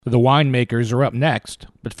The Winemakers are up next,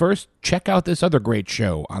 but first, check out this other great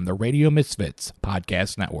show on the Radio Misfits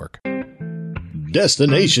Podcast Network.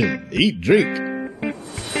 Destination Eat Drink.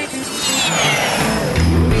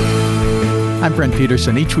 I'm Brent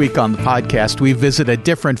Peterson. Each week on the podcast, we visit a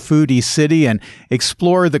different foodie city and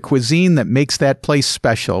explore the cuisine that makes that place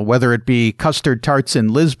special, whether it be custard tarts in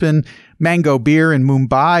Lisbon, mango beer in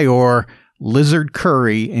Mumbai, or lizard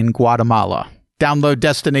curry in Guatemala. Download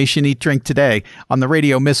Destination Eat Drink today on the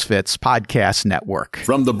Radio Misfits Podcast Network.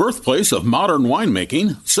 From the birthplace of modern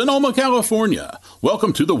winemaking, Sonoma, California,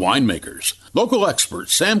 welcome to the Winemakers. Local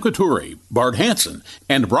experts Sam Couturi, Bart Hansen,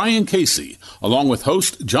 and Brian Casey, along with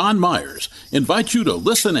host John Myers, invite you to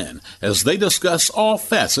listen in as they discuss all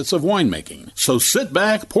facets of winemaking. So sit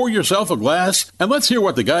back, pour yourself a glass, and let's hear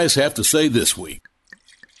what the guys have to say this week.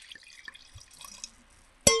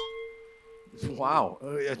 Wow,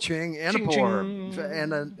 a ching and Ching, a pour, ching.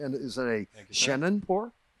 and is it a Shannon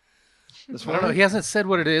pour? This I don't know. He hasn't said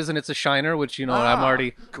what it is, and it's a shiner, which I'm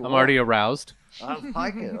already aroused. I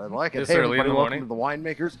like it. I like it. This Hey, early in everybody, the welcome morning. to the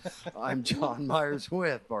Winemakers. I'm John Myers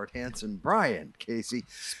with Bart Hansen, Brian Casey,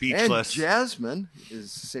 Speechless. and Jasmine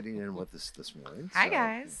is sitting in with us this morning. Hi,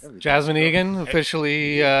 guys. Jasmine Egan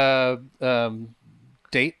officially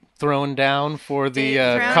date thrown down for the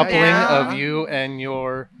Date thrown coupling down. of you and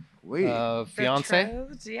your fiance.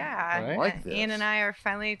 Betrothed, yeah. Right. Like this. Ian and I are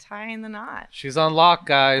finally tying the knot. She's on lock,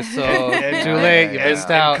 guys. So too late. You missed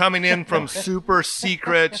out. Coming in from super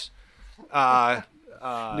secret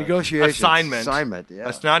Negotiations. assignment. Yeah.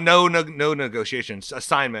 That's not no negotiations.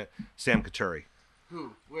 Assignment. Sam Couturi.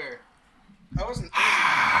 Who? Where? I wasn't.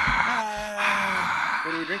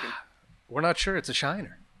 What are we drinking? We're not sure. It's a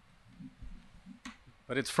shiner,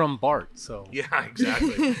 but it's from Bart. So Yeah,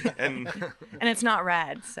 exactly. And And it's not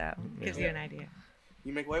red, so gives you an idea.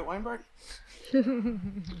 You make white wine, Bart?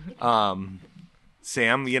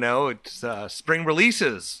 Sam, it's spring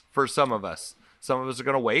releases for some of us. Some of us are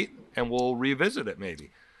going to wait, and we'll revisit it maybe.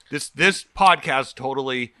 This podcast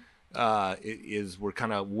totally we're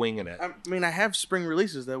kind of winging it. I mean, I have spring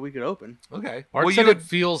releases that we could open. Okay. Bart Well, said it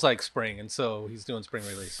feels like spring, and so he's doing spring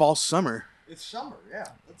release. Fall summer. It's summer. Yeah,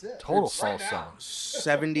 that's it. total fall summer.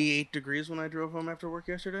 78 degrees when I drove home after work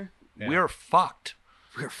yesterday. Yeah. We're fucked.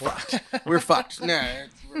 We're fucked. We're fucked.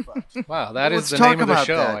 We're fucked. Wow, that is Let's the talk name of the about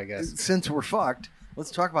show, that. I guess. Since we're fucked,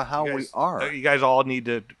 let's talk about how we are. You guys all need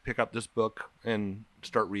to pick up this book and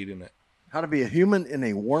start reading it. How to be a human in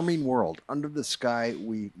a warming world. Under the sky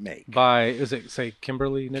we make. By say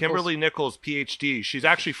Kimberly Nichols? Kimberly Nichols, PhD. She's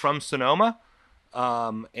actually from Sonoma,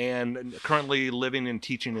 and currently living and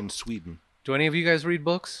teaching in Sweden. Do any of you guys read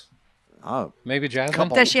books? Oh, Maybe Jasmine.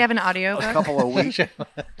 Does she have an audio a book? couple of weeks.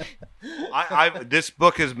 This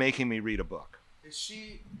book is making me read a book. Is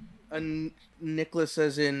she a Nicholas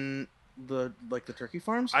as in the turkey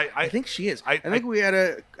farms? I think she is. I think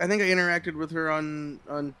I interacted with her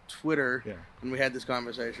on Twitter when we had this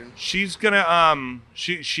conversation. She's gonna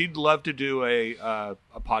she'd love to do a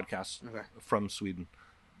podcast from Sweden.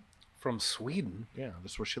 From Sweden? Yeah,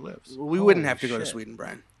 that's where she lives. We wouldn't have to go to Sweden,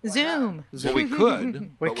 Brian. Zoom. Well, we could. Wait,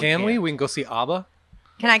 but can we? can't. We can go see ABBA?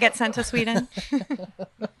 Can I get sent to Sweden?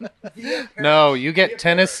 No, you get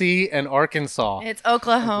Tennessee and Arkansas. It's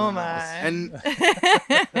Oklahoma. And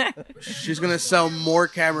she's going to sell more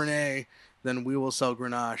Cabernet than we will sell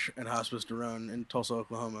Grenache and Hospice de Rhone in Tulsa,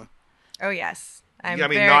 Oklahoma. Oh, yes. I'm I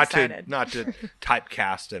mean, very not excited. to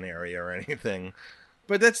typecast an area or anything.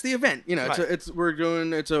 But that's the event. Right.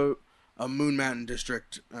 It's a Moon Mountain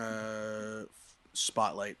District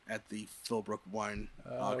spotlight at the Philbrook Wine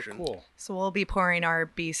auction. Cool. So we'll be pouring our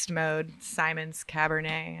beast mode Simon's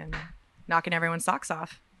Cabernet and knocking everyone's socks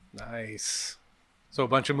off. Nice. So a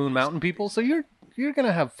bunch of Moon Mountain people. So you're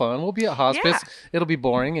gonna have fun. We'll be at Hospice. Yeah. It'll be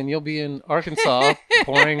boring, and you'll be in Arkansas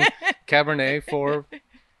pouring Cabernet for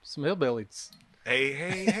some hillbillies.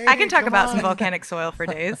 Hey! I can talk about some on. volcanic soil for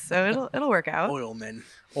days, so it'll work out. Oil men.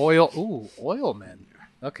 Oil men.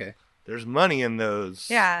 Okay. There's money in those.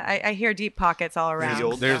 Yeah, I hear deep pockets all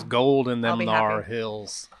around. There's gold in I'll them be Nar happy.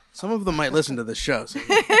 hills. Some of them might listen to this show. So.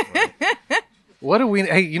 What do we?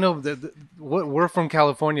 Hey, we're from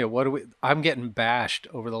California. What do we? I'm getting bashed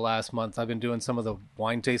over the last month. I've been doing some of the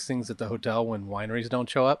wine tastings at the hotel when wineries don't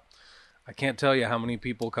show up. I can't tell you how many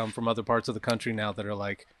people come from other parts of the country now that are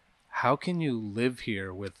like, how can you live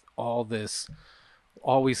here with all this?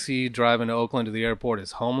 All we see driving to Oakland to the airport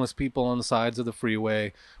is homeless people on the sides of the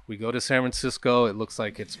freeway. We go to San Francisco. It looks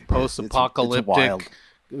like it's post-apocalyptic.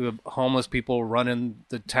 Homeless people running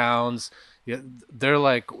the towns. Yeah, they're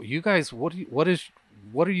like, you guys, what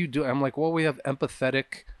are you doing? I'm like, well, we have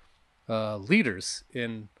empathetic leaders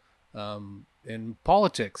in in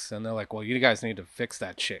politics, and they're like, well, you guys need to fix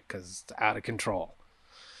that shit because it's out of control.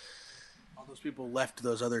 All those people left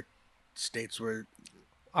those other states where...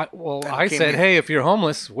 I said, hey, if you're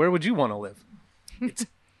homeless, where would you want to live? It's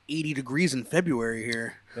 80 degrees in February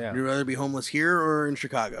here. Yeah. Would you rather be homeless here or in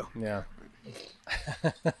Chicago? Yeah.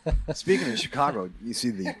 Speaking of Chicago, you see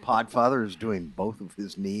the Podfather is doing both of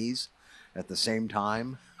his knees at the same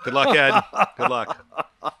time. Good luck, Ed. Good luck.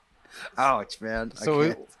 Ouch, man.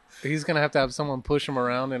 So he's going to have someone push him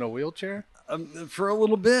around in a wheelchair? For a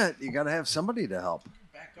little bit. You got to have somebody to help.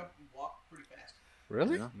 Back up and walk pretty fast.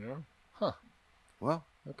 Really? Yeah. Huh. Well,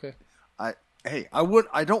 okay.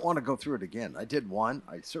 I don't want to go through it again. I did one.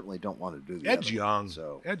 I certainly don't want to do the Ed's other young. one,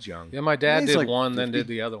 so Ed's young. Yeah, my dad He's did like one, 50. then did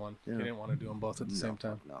the other one. Yeah. He didn't want to do them both at the same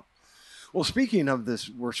time. No. Well, speaking of this,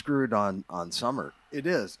 we're screwed on summer. It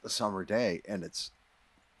is a summer day, and it's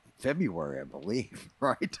February, I believe,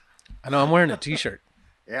 right? I know, I'm wearing a T-shirt.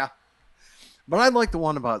 Yeah. But I like the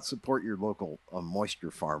one about support your local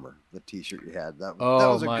moisture farmer, the T-shirt you had. That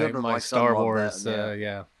was a good one. My son Star loved Wars, that,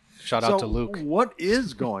 yeah. Shout out to Luke. What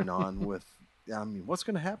is going on with, what's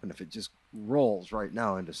going to happen if it just rolls right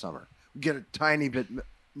now into summer? We get a tiny bit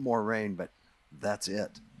more rain, but that's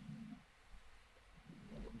it.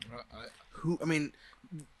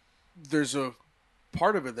 There's a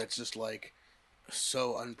part of it that's just like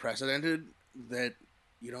so unprecedented that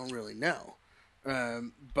you don't really know.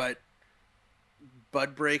 But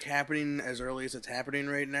bud break happening as early as it's happening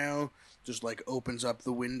right now just like opens up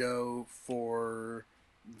the window for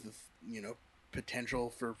the potential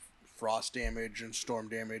for frost damage and storm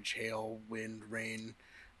damage, hail, wind, rain.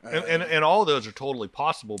 And all of those are totally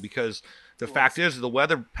possible because the fact is the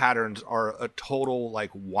weather patterns are a total like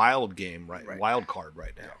wild game, right? Wild card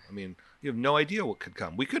right now. I mean, you have no idea what could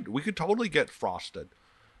come. We could totally get frosted,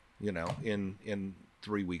 in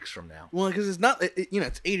 3 weeks from now. Well, because it's not,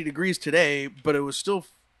 it's 80 degrees today, but it was still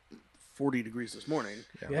 40 degrees this morning.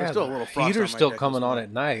 Yeah, still a little frost heater's on my still deck coming this on morning.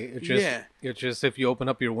 at night. It's just if you open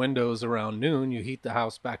up your windows around noon, you heat the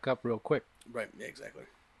house back up real quick. Right. Yeah, exactly.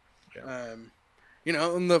 Yeah.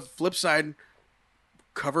 On the flip side,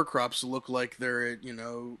 cover crops look like they're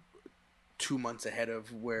 2 months ahead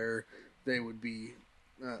of where they would be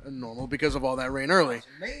normal because of all that rain early. That's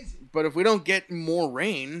amazing. But if we don't get more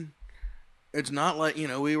rain, it's not like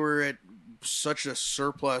we were at such a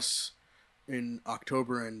surplus in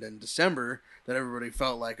October and then December that everybody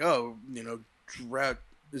felt like, drought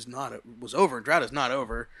was over. Drought is not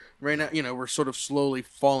over. Right now, we're sort of slowly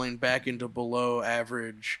falling back into below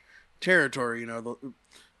average territory. We're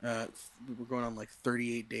going on like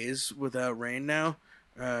 38 days without rain now.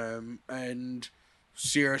 And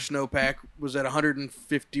Sierra snowpack was at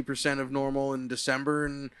 150% of normal in December,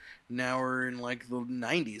 and now we're in like the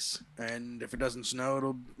 90s. And if it doesn't snow,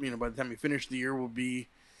 it'll, by the time we finish the year, we'll be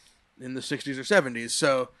in the 60s or 70s.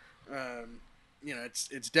 So,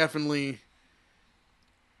 it's definitely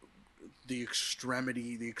the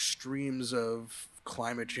extremes of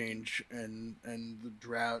climate change and the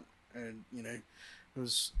drought, and it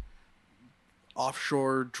was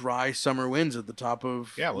offshore dry summer winds at the top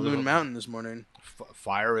of Moon Mountain this morning.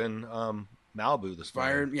 Fire in Malibu this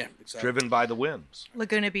morning. Yeah, exactly. Driven by the winds.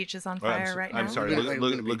 Laguna Beach is on fire right now. I'm sorry,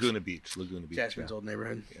 Laguna Beach. Jasmine's old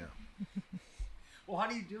neighborhood. Yeah. Well, how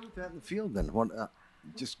do you deal with that in the field then?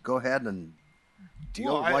 Just go ahead and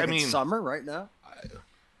deal Well, it's summer right now?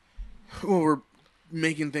 Well, we're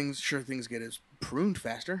making sure things get pruned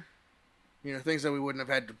faster. Things that we wouldn't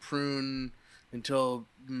have had to prune until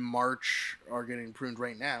March are getting pruned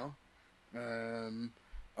right now.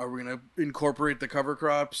 Are we going to incorporate the cover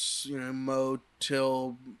crops, mow,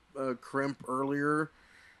 till, crimp earlier?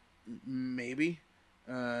 Maybe.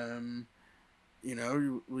 You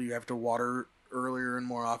have to water earlier and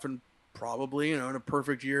more often? Probably. In a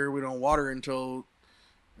perfect year, we don't water until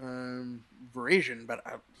veraison. But,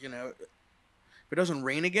 if it doesn't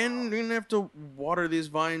rain again, we're going to have to water these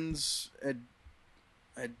vines at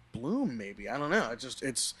bloom, maybe. I don't know.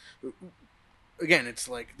 It's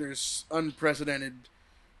like there's unprecedented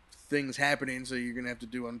things happening, so you're going to have to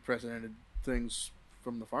do unprecedented things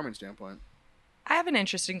from the farming standpoint. I have an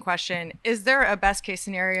interesting question. Is there a best case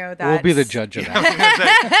scenario that We'll be the judge of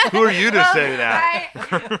that. Who are you to say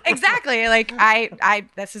that? Exactly. Like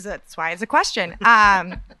that's why it's a question.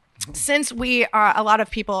 Since a lot of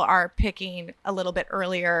people are picking a little bit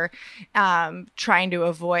earlier, trying to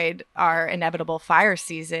avoid our inevitable fire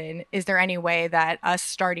season, is there any way that us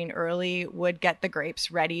starting early would get the grapes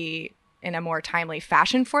ready in a more timely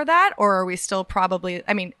fashion for that? Or are we still probably,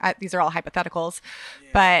 these are all hypotheticals,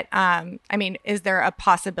 but is there a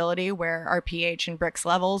possibility where our pH and Brix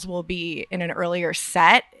levels will be in an earlier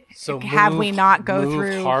set So have we not go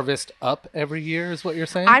through harvest up every year is what you're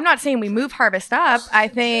saying? I'm not saying we move harvest up. I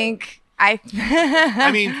think I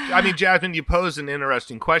mean, Jasmine, you pose an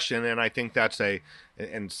interesting question, and I think that's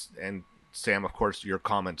and Sam, of course, your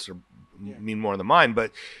comments mean more than mine,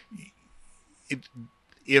 but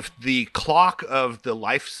if the clock of the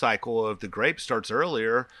life cycle of the grape starts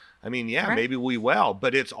earlier, I mean, right. Maybe we will,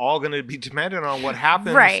 but it's all going to be dependent on what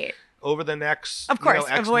happens right. over the next, of course,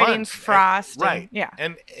 X avoiding months. frost, right? Yeah,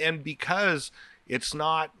 and because it's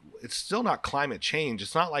still not climate change.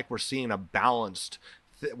 It's not like we're seeing a balanced.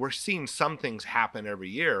 We're seeing some things happen every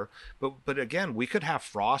year, but again, we could have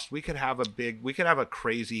frost. We could have a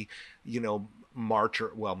crazy, March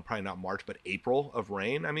probably not March, but April of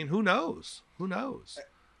rain. I mean, who knows? Who knows?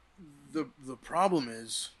 The problem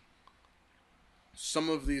is some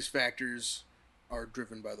of these factors are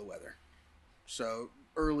driven by the weather. So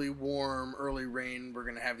early warm, early rain, we're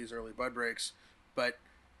going to have these early bud breaks, but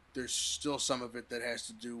there's still some of it that has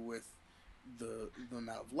to do with the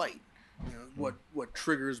amount of light. What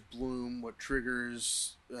triggers bloom, what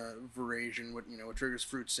triggers veraison, what triggers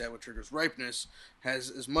fruit set, what triggers ripeness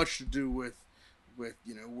has as much to do with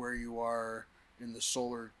where you are in the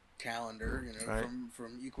solar calendar, right.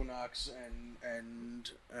 from equinox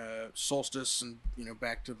and solstice and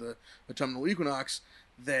back to the autumnal equinox,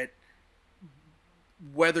 that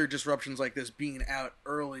weather disruptions like this being out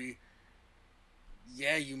early,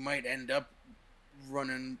 you might end up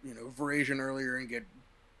running veraison earlier and get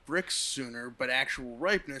bricks sooner, but actual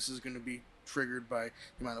ripeness is going to be triggered by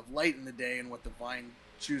the amount of light in the day and what the vine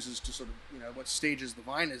chooses to sort of what stages the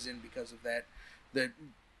vine is in because of that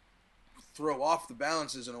throw off the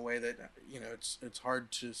balances in a way that it's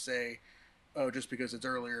hard to say, oh, just because it's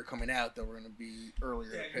earlier coming out that we're going to be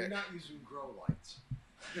earlier to pick. You're not using grow lights.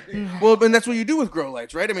 Well, and that's what you do with grow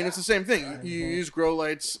lights, right? I mean, it's the same thing. You use grow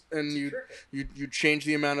lights, and you change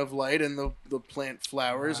the amount of light, and the plant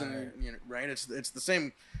flowers, right. And right. It's the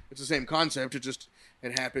same. It's the same concept.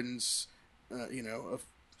 It happens,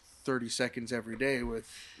 30 seconds every day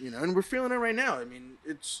with and we're feeling it right now. I mean,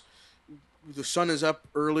 the sun is up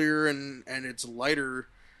earlier and it's lighter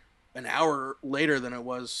an hour later than it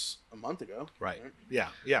was a month ago. Right.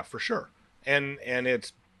 Yeah, for sure.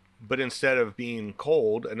 But instead of being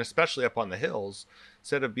cold, and especially up on the hills,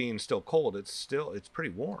 instead of being still cold, it's pretty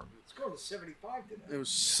warm. It's going to 75 today. It was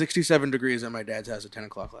 67 degrees at my dad's house at 10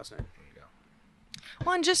 o'clock last night. There you go.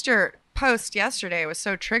 Well, and just your post yesterday was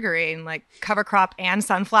so triggering, like cover crop and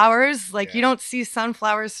sunflowers. Like you don't see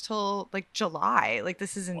sunflowers till like July. Like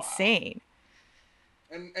this is insane.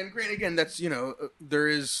 Wow. And great, again, that's, there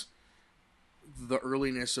is the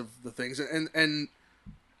earliness of the things. And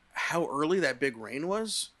how early that big rain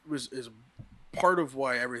is part of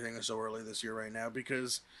why everything is so early this year right now,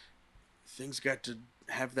 because things got to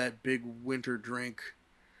have that big winter drink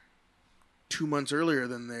 2 months earlier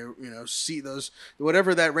than they, see those,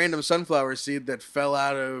 whatever that random sunflower seed that fell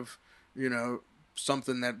out of,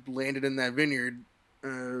 something that landed in that vineyard,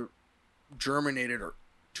 germinated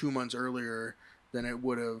 2 months earlier than it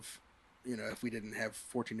would have, if we didn't have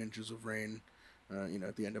 14 inches of rain,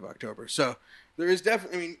 at the end of October. So there is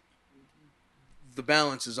definitely, the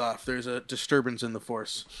balance is off. There's a disturbance in the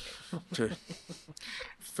force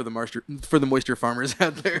for the moisture farmers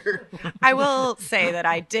out there. I will say that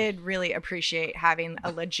I did really appreciate having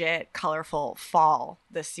a legit colorful fall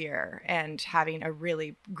this year and having a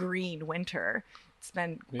really green winter. It's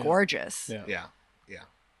been gorgeous. Yeah.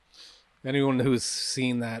 Anyone who's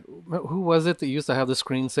seen that, who was it that used to have the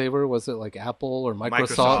screensaver? Was it like Apple or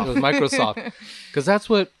Microsoft? It was Microsoft. Because that's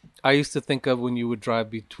what I used to think of when you would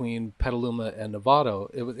drive between Petaluma and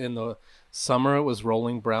Novato. It was in the summer, it was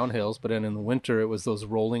rolling brown hills, but then in the winter, it was those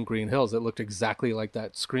rolling green hills. It looked exactly like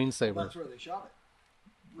that screensaver. Well, that's where they shot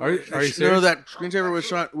it. Are you serious? No, that screensaver was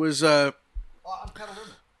shot was. I'm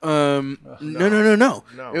Petaluma. No.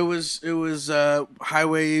 It was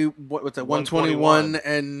highway what's that 121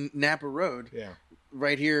 and Napa Road. Yeah.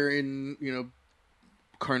 Right here in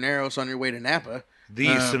Carneros on your way to Napa.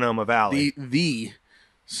 The Sonoma Valley. The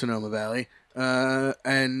Sonoma Valley.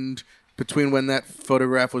 And between when that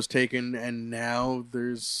photograph was taken and now,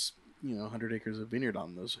 there's 100 acres of vineyard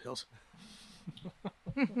on those hills.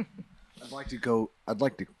 I'd like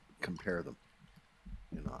to compare them.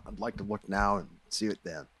 I'd like to look now and see it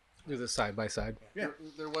then. Do this side by side. Yeah,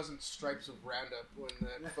 there wasn't stripes of Roundup when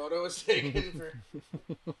that photo was taken. Did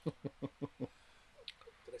I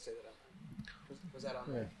say that on? Was that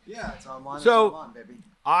on there? Yeah, it's online. So it's online, baby.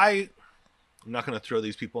 I'm not going to throw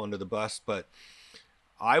these people under the bus, but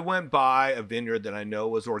I went by a vineyard that I know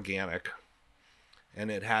was organic,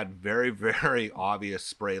 and it had very, very obvious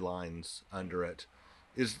spray lines under it.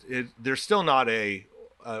 There's still not a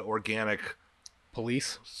organic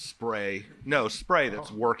police spray. No, spray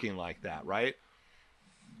that's working like that, right?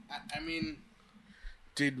 I mean,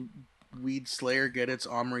 did Weed Slayer get its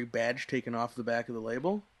Omri badge taken off the back of the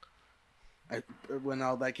label? When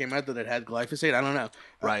all that came out that it had glyphosate? I don't know.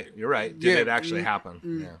 Right, you're right. Did it actually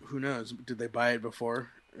happen? Yeah. Who knows? Did they buy it before?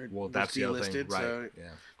 Well, that's the other thing, right? So, yeah.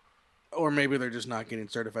 Or maybe they're just not getting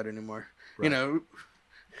certified anymore. Right. You know,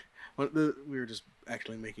 we were just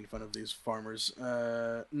actually making fun of these farmers,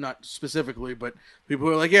 not specifically, but people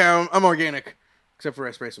who are like, "Yeah, I'm organic, except for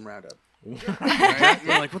I spray some Roundup." Right?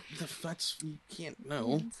 You're like, "What the? That's you can't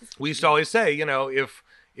know." We used to always say, you know,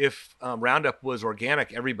 if Roundup was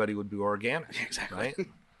organic, everybody would be organic. Exactly. Right?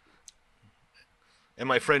 And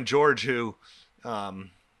my friend George, who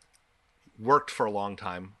worked for a long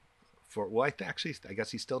time I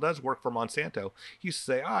guess he still does work for Monsanto. He used to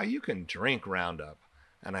say, you can drink Roundup.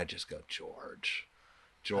 And I just go, George.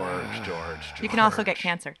 You can also get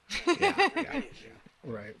cancer. Yeah.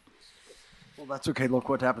 Right. Well, that's okay. Look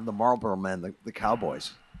what happened to the Marlboro men, the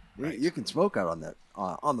cowboys. Right. You can smoke out on that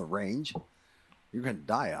on the range. You're going to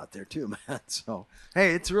die out there too, man. So,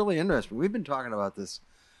 hey, it's really interesting. We've been talking about this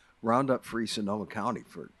Roundup-free Sonoma County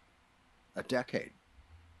for a decade.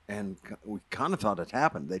 And we kind of thought it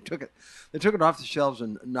happened. They took it off the shelves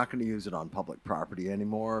and not going to use it on public property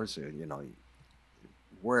anymore. So, you know,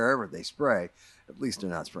 wherever they spray, at least they're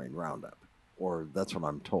not spraying Roundup. Or that's what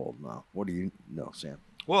I'm told now. What do you know, Sam?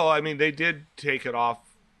 Well, I mean, they did take it off.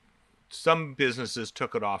 Some businesses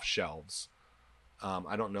took it off shelves.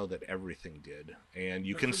 I don't know that everything did. And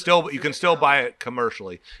you can still buy it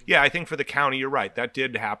commercially. Yeah, I think for the county, you're right. That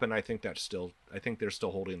did happen. I think they're still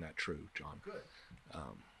holding that true, John. Good.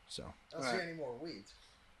 So I don't see any more weeds.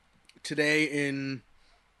 Today in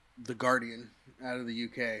The Guardian, out of the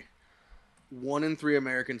UK, 1 in 3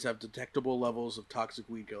 Americans have detectable levels of toxic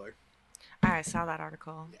weed killer. I saw that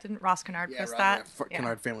article. Yeah. Didn't Ross Kennard post that? that?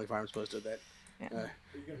 Kennard Family Farms posted that. Yeah. Are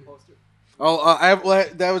you going to post it?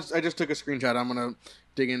 I just took a screenshot. I'm gonna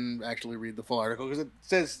dig in and actually read the full article because it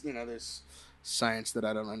says there's science that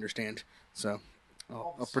I don't understand. So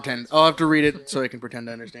I'll pretend I'll have to read it so I can pretend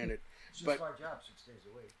to understand it. It's just my job 6 days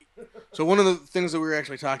a week. So one of the things that we were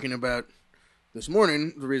actually talking about this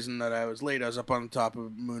morning, the reason that I was late, I was up on the top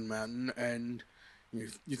of Moon Mountain, and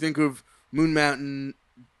you think of Moon Mountain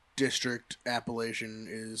District appellation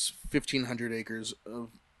is 1,500 acres of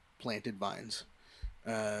planted vines.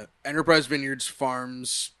 Enterprise Vineyards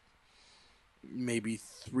farms maybe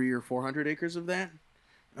 300 or 400 acres of that.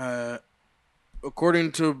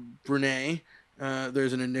 According to Brene,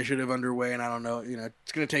 there's an initiative underway, and I don't know,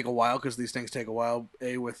 it's going to take a while because these things take a while,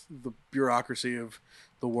 with the bureaucracy of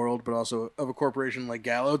the world, but also of a corporation like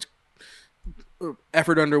Gallo. It's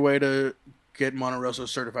effort underway to get Monte Rosso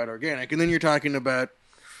certified organic. And then you're talking about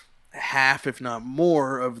half, if not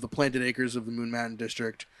more, of the planted acres of the Moon Mountain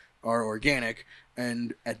District are organic.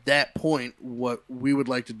 And at that point, what we would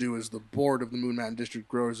like to do as the board of the Moon Mountain District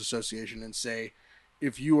Growers Association and say,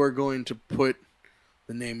 if you are going to put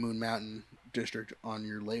the name Moon Mountain District on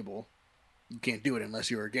your label, you can't do it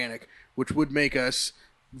unless you're organic, which would make us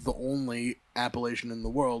the only appellation in the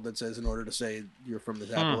world that says, in order to say you're from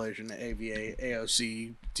this appellation, AVA,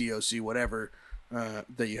 AOC, DOC, whatever,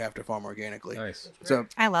 that you have to farm organically. Nice. So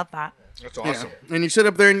I love that. that's awesome. yeah. And you sit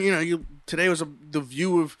up there, and today was the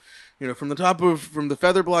view of, from the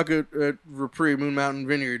feather block at Rapri Moon Mountain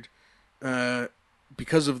Vineyard,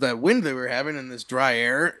 because of that wind that we were having and this dry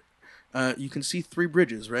air, you can see 3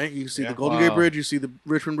 bridges, right? You see the Golden Gate Bridge, you see the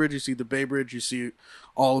Richmond Bridge, you see the Bay Bridge, you see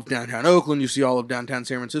all of downtown Oakland, you see all of downtown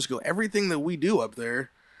San Francisco. Everything that we do up there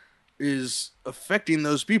is affecting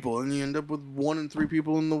those people, and you end up with 1 in 3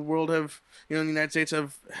 people in the world in the United States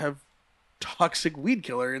have toxic weed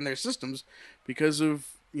killer in their systems because of,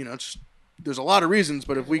 there's a lot of reasons,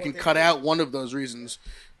 but if we can cut out one of those reasons,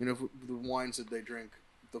 the wines that they drink,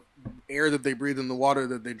 the air that they breathe, and the water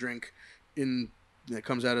that they drink that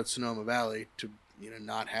comes out of Sonoma Valley, to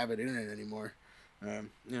not have it in it anymore.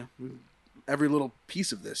 Every little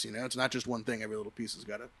piece of this, it's not just one thing. Every little piece has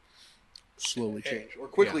got to slowly change or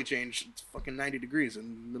quickly change. It's fucking 90 degrees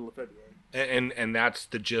in the middle of February. And that's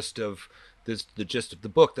the gist of the gist of the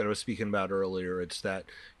book that I was speaking about earlier. It's that,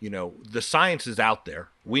 the science is out there.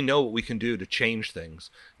 We know what we can do to change things.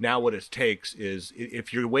 Now what it takes is,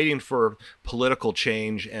 if you're waiting for political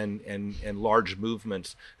change and large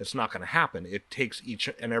movements, it's not going to happen. It takes each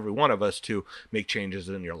and every one of us to make changes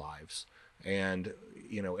in your lives. And,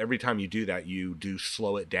 every time you do that, you do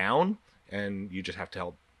slow it down, and you just have to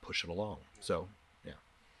help push it along. So, yeah.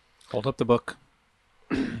 Hold up the book.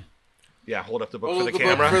 Yeah, hold up the book hold for the book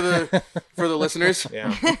camera. for the listeners.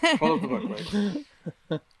 Yeah. Hold up the book,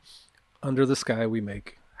 right? Under the Sky We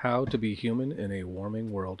Make. How to Be Human in a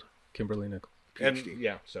Warming World. Kimberly Nichols. And PhD.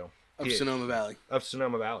 yeah, so Of Sonoma Valley. Of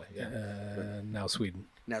Sonoma Valley, yeah. Now Sweden.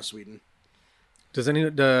 Does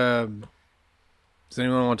anyone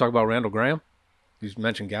want to talk about Randall Graham? You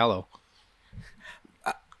mentioned Gallo.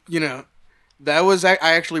 That was I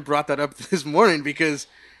actually brought that up this morning because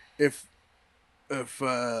if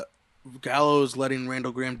Gallo's letting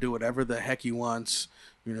Randall Graham do whatever the heck he wants,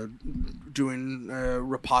 doing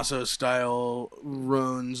Rapasso style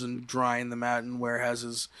runs and drying them out in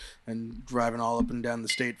warehouses and driving all up and down the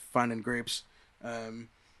state finding grapes.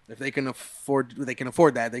 If they can afford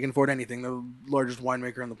that. They can afford anything. The largest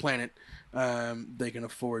winemaker on the planet. They can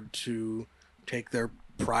afford to take their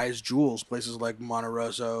prize jewels, places like Monte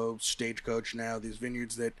Rosso, Stagecoach now, these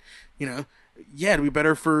vineyards that, it'd be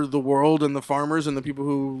better for the world and the farmers and the people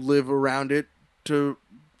who live around it to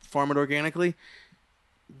farm it organically.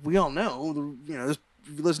 We all know, if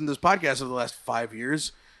you listen to this podcast over the last 5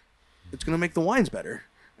 years, it's going to make the wines better.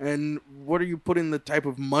 And what are you putting the type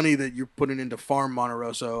of money that you're putting into farm Monte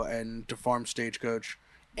Rosso and to farm Stagecoach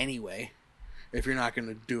anyway, if you're not going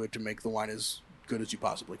to do it to make the wine as good as you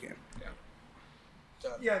possibly can?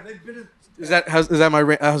 Yeah, they've been. How's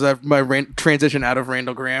that my transition out of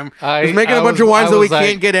Randall Graham? He's making a bunch of wines that we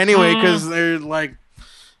can't get anyway because they're like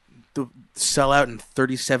sell out in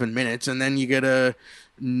 37 minutes, and then you get a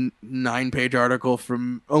 9-page article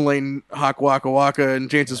from Elaine Hawk Waka Waka and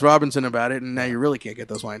Jancis Robinson about it, and now you really can't get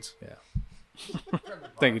those wines. Yeah.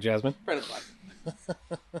 Thank you, Jasmine. Friend of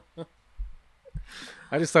mine.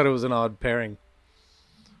 I just thought it was an odd pairing.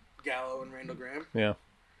 Gallo and Randall Graham. Yeah.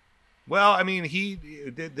 Well, I mean,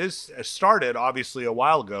 this started obviously a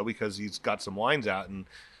while ago because he's got some wines out, and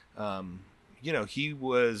it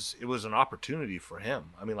was an opportunity for him.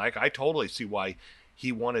 I mean, like, I totally see why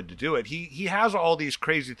he wanted to do it. He has all these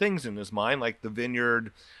crazy things in his mind, like the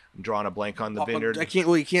vineyard. I'm drawing a blank on the vineyard.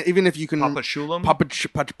 You can't. Even if you can. Papachulum.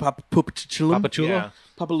 Papachulum.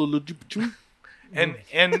 Papachulum.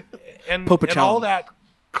 And all that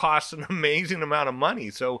costs an amazing amount of money.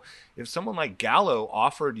 So if someone like Gallo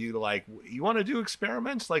offered you to, you want to do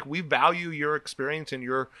experiments, we value your experience and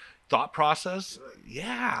your thought process.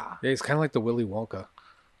 Yeah. Yeah, he's kind of like the Willy Wonka.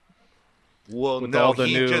 Well, with no, all the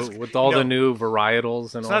new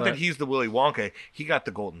varietals and it's all not that he's the Willy Wonka. He got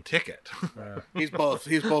the golden ticket. He's both.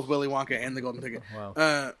 He's both Willy Wonka and the golden ticket.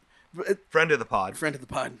 Wow. Friend of the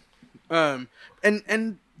pod.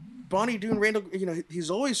 And Bonnie Doon Randall, he's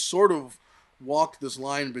always sort of walked this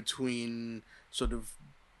line between sort of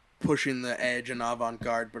pushing the edge and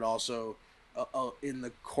avant-garde, but also in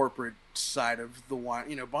the corporate side of the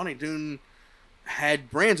wine. Bonnie Doon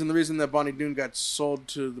had brands, and the reason that Bonnie Doon got sold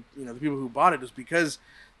to the people who bought it is because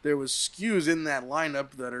there was SKUs in that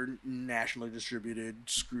lineup that are nationally distributed,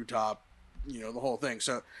 screw top, the whole thing.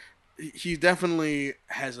 So he definitely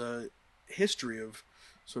has a history of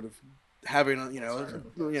sort of having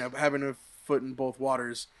having a foot in both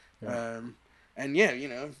waters. Yeah.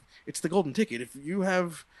 It's the golden ticket. If you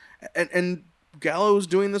have, and Gallo's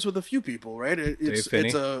doing this with a few people, right? It's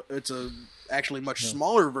a actually much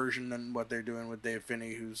smaller version than what they're doing with Dave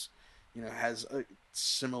Finney, who's has a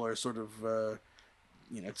similar sort of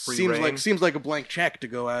seems like a blank check to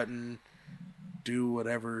go out and do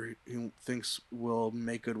whatever he thinks will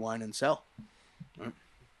make good wine and sell. Right?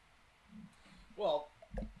 Well,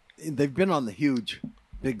 they've been on the huge,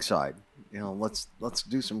 big side. Let's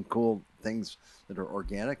do some cool things that are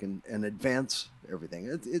organic and advance everything.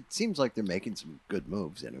 It seems like they're making some good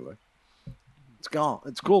moves anyway. It's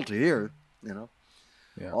cool to hear,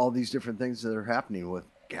 all these different things that are happening with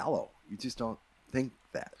Gallo. You just don't think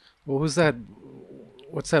that. What was that?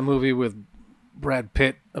 What's that movie with Brad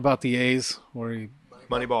Pitt about the A's where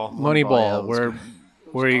Moneyball,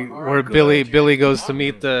 where Billy goes to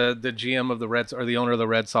meet the GM of the Reds or the owner of the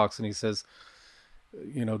Red Sox, and he says,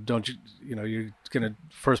 don't you're gonna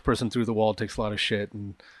first person through the wall takes a lot of shit,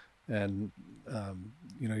 and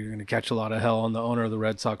you're gonna catch a lot of hell. And the owner of the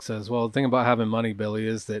Red Sox says, well, the thing about having money, Billy,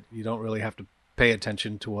 is that you don't really have to pay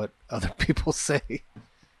attention to what other people say.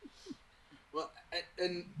 Well,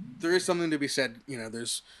 and there is something to be said.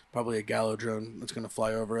 There's probably a Gallo drone that's going to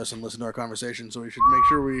fly over us and listen to our conversation, so we should make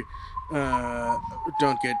sure we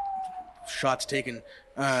don't get shots taken.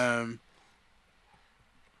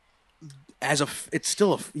 It's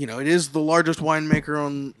still it is the largest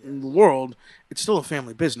winemaker in the world. It's still a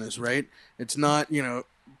family business, right? It's not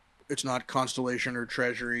it's not Constellation or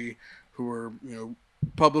Treasury, who are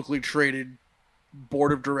publicly traded,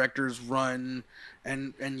 board of directors run,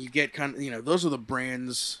 and you get kind of those are the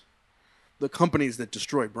brands, the companies that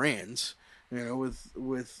destroy brands.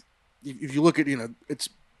 With if you look at it's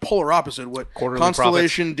polar opposite. What Quarterly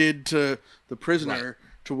Constellation did to the Prisoner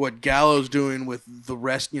to what Gallo's doing with the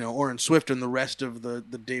rest, Orin Swift and the rest of the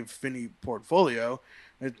Dave Finney portfolio.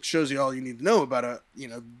 It shows you all you need to know about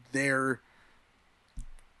their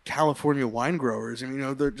California wine growers. I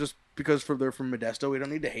mean, they're just because they're from Modesto, we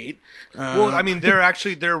don't need to hate. Well, I mean,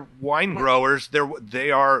 they're wine growers. They're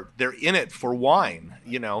in it for wine.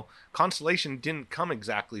 Constellation didn't come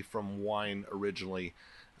exactly from wine originally.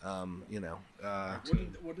 What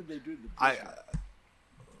did they do?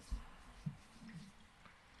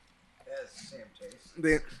 Same taste.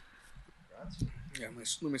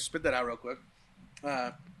 Let me spit that out real quick.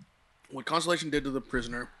 What Constellation did to the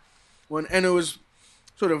Prisoner, and it was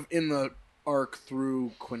sort of in the arc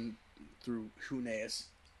through Huneeus.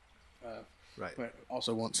 Right. But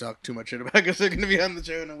also won't talk too much shit about because they're going to be on the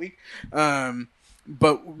show in a week.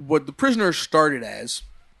 But what the Prisoner started as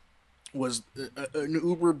was an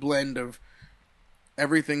uber blend of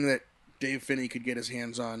everything that Dave Finney could get his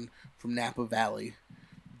hands on from Napa Valley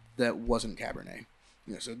that wasn't Cabernet.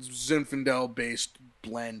 So it's Zinfandel-based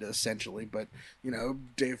blend, essentially. But,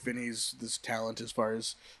 Dave Finney's this talent as far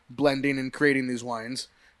as blending and creating these wines.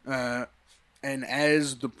 And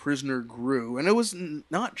as the Prisoner grew, and it was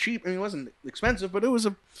not cheap. I mean, it wasn't expensive, but it was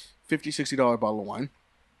a $50, $60 bottle of wine.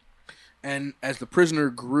 And as the Prisoner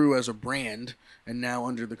grew as a brand, and now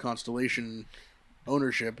under the Constellation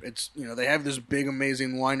ownership, it's they have this big,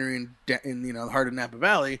 amazing winery in the heart of Napa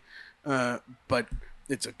Valley, but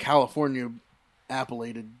it's a California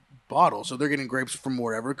appellated bottle, so they're getting grapes from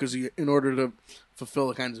wherever, because in order to fulfill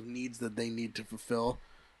the kinds of needs that they need to fulfill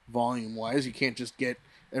volume wise, you can't just get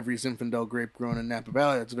every Zinfandel grape grown in Napa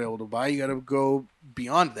Valley that's available to buy. You got to go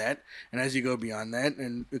beyond that, and as you go beyond that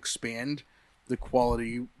and expand, the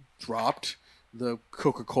quality dropped, the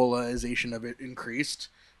Coca-Colaization of it increased,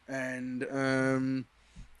 and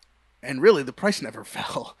really the price never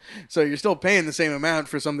fell. So you're still paying the same amount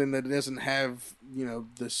for something that doesn't have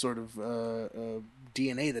this sort of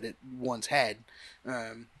DNA that it once had,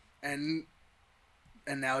 and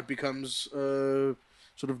now it becomes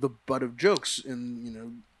sort of the butt of jokes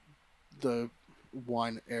in the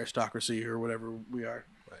wine aristocracy or whatever we are.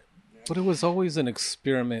 But it was always an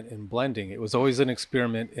experiment in blending. It was always an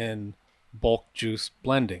experiment in bulk juice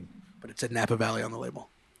blending. But it said Napa Valley on the label.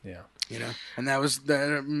 Yeah. And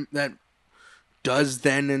that does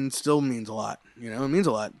then and still means a lot. It means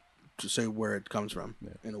a lot to say where it comes from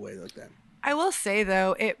in a way like that. I will say,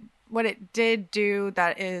 though, what it did do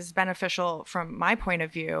that is beneficial from my point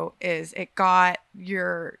of view is it got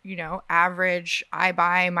your, average I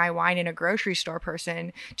buy my wine in a grocery store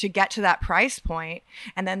person to get to that price point.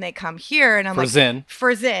 And then they come here and I'm for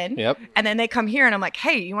Zin. Yep. And then they come here and I'm like,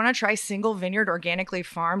 hey, you want to try single vineyard, organically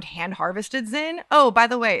farmed, hand harvested Zin? Oh, by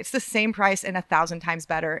the way, it's the same price and 1,000 times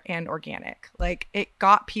better and organic. Like, it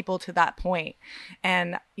got people to that point.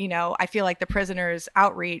 And, I feel like the Prisoner's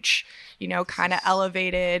outreach, kind of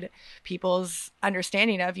elevated people's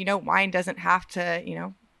understanding of, wine doesn't have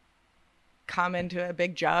to, come into a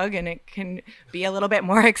big jug, and it can be a little bit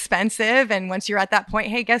more expensive. And once you're at that point,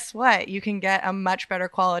 hey, guess what? You can get a much better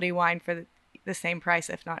quality wine for the same price,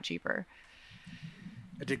 if not cheaper.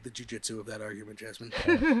 I dig the jujitsu of that argument, Jasmine.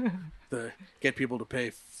 Get people to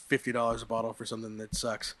pay $50 a bottle for something that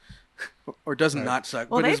sucks. Or doesn't not suck,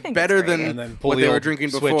 but it's better than what they were drinking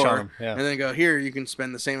before. And then go, here, you can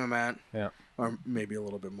spend the same amount, or maybe a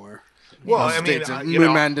little bit more. Well,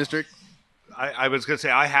 Moonman District. I was going to say,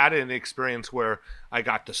 I had an experience where I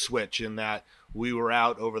got to switch in that we were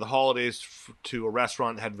out over the holidays to a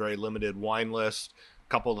restaurant that had very limited wine list. A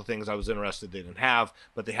couple of the things I was interested they didn't have,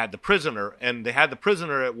 but they had the Prisoner, and they had the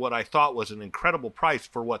Prisoner at what I thought was an incredible price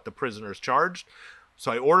for what the Prisoners charged.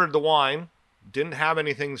 So I ordered the wine. Didn't have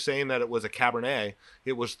anything saying that it was a Cabernet.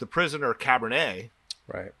 It was the Prisoner Cabernet.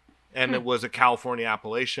 Right. And it was a California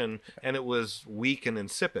appellation, and it was weak and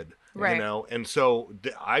insipid. Right. And so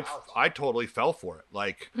I totally fell for it.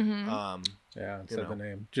 Like, instead of the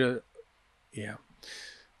name.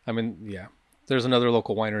 I mean, yeah. There's another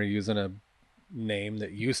local winery using a name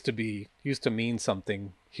that used to mean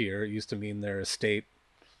something here. It used to mean their estate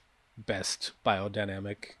best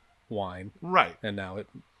biodynamic wine. Right. And now it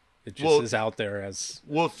just is out there as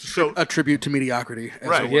so a tribute to mediocrity.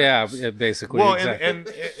 Right. Yeah, basically. Well, exactly.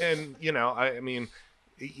 and I mean,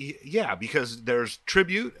 yeah, because there's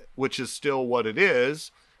tribute, which is still what it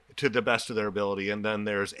is to the best of their ability, and then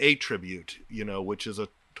there's a tribute, which is a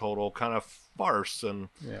total kind of farce, and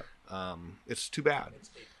it's too bad.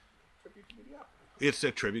 It's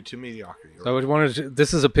a tribute to mediocrity. So I wanted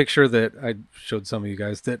this is a picture that I showed some of you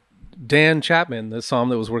guys that Dan Chapman, the somm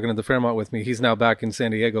that was working at the Fairmont with me, he's now back in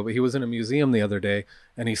San Diego, but he was in a museum the other day,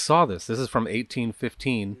 and he saw this. This is from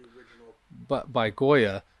 1815 by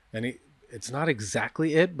Goya, and it's not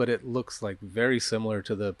exactly it, but it looks like very similar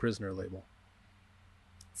to the prisoner label.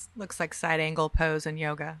 Looks like side angle pose in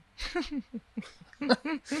yoga.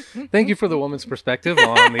 Thank you for the woman's perspective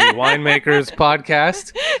on the Winemakers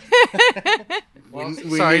podcast. Well,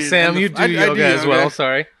 sorry, Sam, you do yoga as well.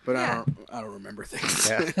 Sorry, but I don't remember things.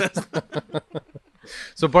 Yeah.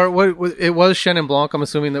 So Bart, it was Chenin Blanc. I'm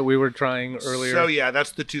assuming that we were trying earlier. So yeah,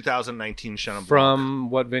 that's the 2019 Chenin Blanc. From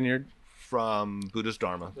what vineyard? From Buddha's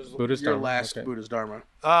Dharma. Your last okay. Buddha's Dharma.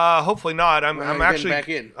 Hopefully not. I'm actually back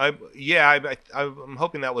in. I'm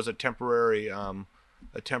hoping that was a temporary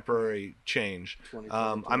change.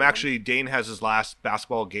 I'm actually Dane has his last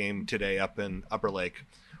basketball game today up in Upper Lake.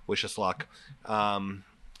 Wish us luck. And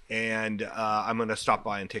I'm going to stop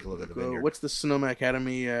by and take a look at the vineyard. What's the Sonoma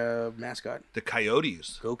Academy mascot? The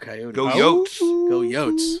Coyotes. Go Coyotes. Go Yotes. Go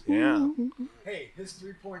Yotes. Yeah. Hey, his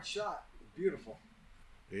 3-point shot. Beautiful.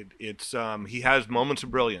 It's he has moments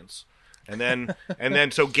of brilliance. And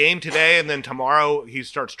then so game today and then tomorrow he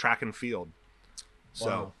starts track and field.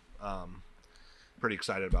 So pretty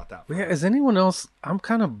excited about that. Yeah, is anyone else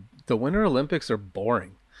the Winter Olympics are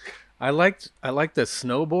boring. I liked the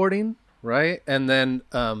snowboarding, right? And then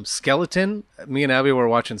skeleton. Me and Abby were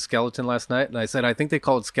watching skeleton last night, and I said I think they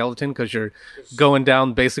call it skeleton because you're going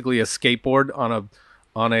down basically a skateboard on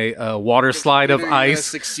a water slide of ice. You're gonna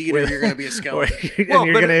succeed or you're gonna be a skeleton, and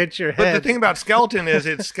you're gonna hit your head. But the thing about skeleton is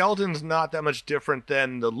skeleton's not that much different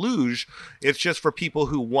than the luge. It's just for people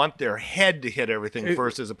who want their head to hit everything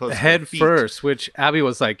first, as opposed to head their feet. first. Which Abby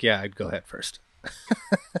was like, "Yeah, I'd go head first."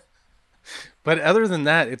 But other than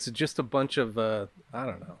that, it's just a bunch of I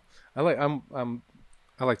don't know. I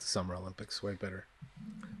like the Summer Olympics way better.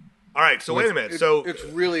 All right, so wait a minute. It's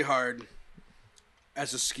really hard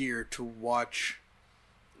as a skier to watch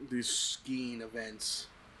these skiing events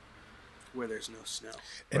where there's no snow.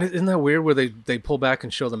 And isn't that weird where they pull back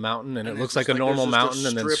and show the mountain and it looks like a normal mountain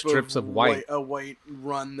and then strips of white. A white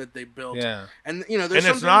run that they built. Yeah. And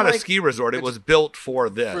it's not a ski resort. It was built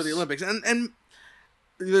for this. For the Olympics. And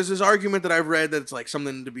there's this argument that I've read that it's like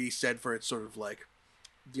something to be said for it's sort of like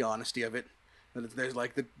the honesty of it.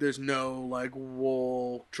 That there's no like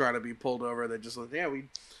wool trying to be pulled over. That just like we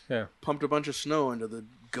pumped a bunch of snow into the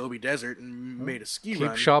Gobi Desert and made a ski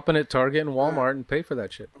run. Keep shopping at Target and Walmart and pay for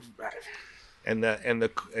that shit. And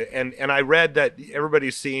I read that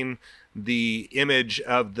everybody's seen the image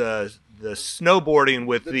of the snowboarding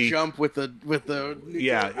with the jump with the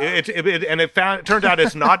it turned out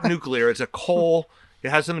it's not nuclear. It's a coal. It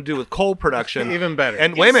has something to do with coal production. Even better.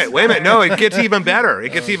 And wait a minute. No, it gets even better.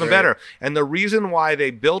 It gets even better. And the reason why they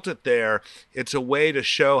built it there, it's a way to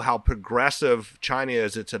show how progressive China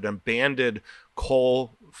is. It's an abandoned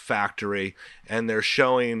coal factory, and they're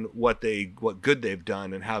showing what good they've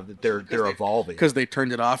done and how they're evolving. Because they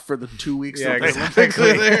turned it off for the 2 weeks. Yeah,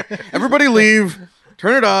 exactly. Everybody leave.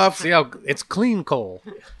 Turn it off. See how it's clean coal.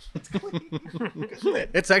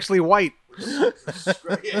 It's actually white.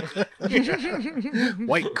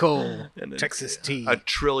 White coal. Texas tea. A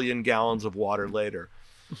trillion gallons of water later.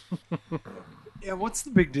 Yeah, what's the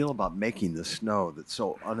big deal about making the snow that's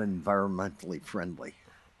so unenvironmentally friendly?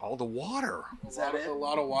 All the water. Is that it? A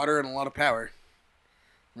lot of water and a lot of power.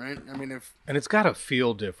 Right? I mean, and it's got to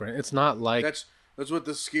feel different. It's not like that's what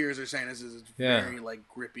the skiers are saying. It's very like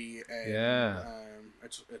grippy and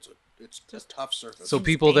it's a tough surface. So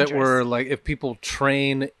people that were like, if people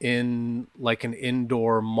train in like an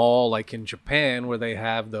indoor mall, like in Japan, where they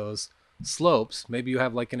have those slopes, maybe you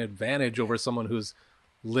have like an advantage over someone who's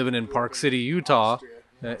living in Park City, Utah.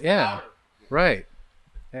 Right.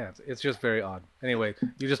 Yeah, it's just very odd. Anyway,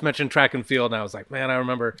 you just mentioned track and field, and I was like, man, I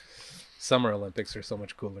remember Summer Olympics are so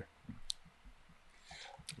much cooler.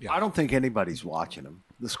 Yeah. I don't think anybody's watching them.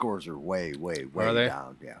 The scores are way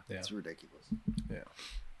down. Yeah, it's ridiculous. Yeah.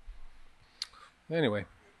 Anyway.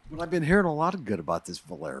 But I've been hearing a lot of good about this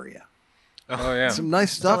Valeria. Oh, yeah. Some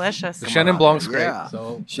nice stuff. Delicious. The Chenin Blanc's great. Yeah.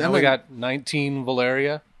 So now we got 19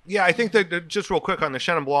 Valeria. Yeah, I think that just real quick on the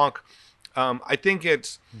Chenin Blanc, I think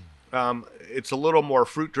it's a little more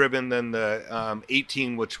fruit driven than the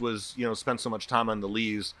 18, which was spent so much time on the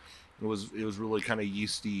leaves. It was really kind of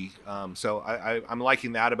yeasty. So I'm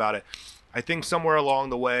liking that about it. I think somewhere along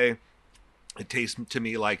the way, it tastes to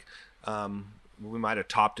me like we might have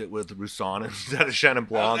topped it with Roussanne instead of Chenin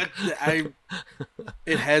Blanc.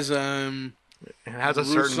 It has a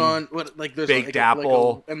Roussanne, certain there's baked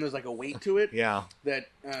apple, and there's like a weight to it. Yeah. That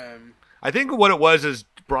I think what it was is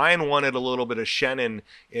Brian wanted a little bit of Chenin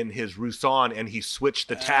in his Roussanne, and he switched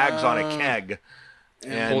the tags on a keg.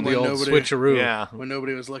 And pulled the old switcheroo. Yeah. When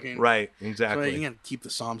nobody was looking. Right, So exactly. you got to keep the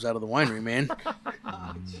Psalms out of the winery, man.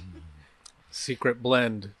 Secret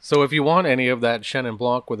blend. So if you want any of that Chenin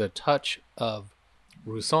Blanc with a touch of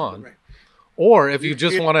Roussanne, Right. or if you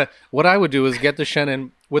just want to, what I would do is get the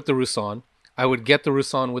Chenin with the Roussanne. I would get the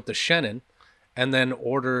Roussanne with the Chenin, and then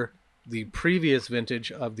order the previous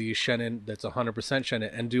vintage of the Chenin that's 100%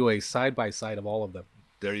 Chenin, and do a side-by-side of all of them.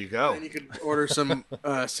 There you go. And you could order some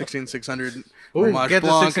 16600 Ooh, Homage get the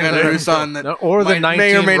Blanc and a 1600 Roussanne that or the 19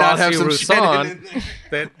 may or may not Rossi have some Roussanne Chenin in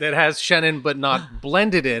there. that has Chenin but not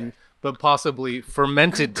blended in, but possibly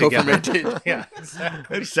fermented together. Co-fermented. Yeah.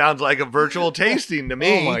 It sounds like a virtual tasting to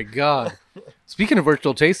me. Oh my god! Speaking of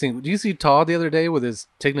virtual tasting, did you see Todd the other day with his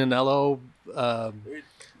Tignanello?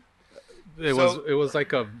 It was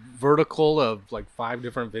like a vertical of like 5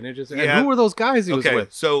 different vintages. And who were those guys he was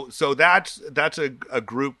with? So that's a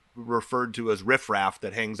group referred to as Riff Raff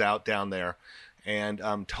that hangs out down there, and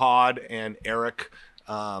Todd and Eric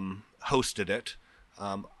hosted it.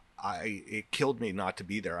 It killed me not to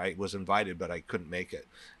be there. I was invited, but I couldn't make it.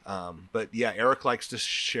 But yeah, Eric likes to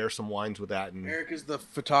share some wines with that. And Eric is the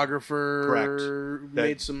photographer. Correct.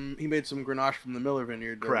 He made some Grenache from the Miller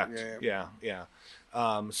Vineyard. Correct. Yeah.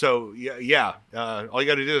 So yeah. All you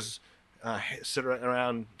got to do is sit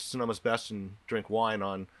around Sonoma's Best and drink wine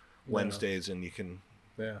on Wednesdays, and you can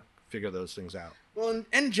figure those things out. Well,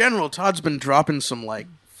 in general, Todd's been dropping some like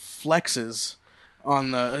flexes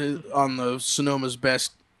on the Sonoma's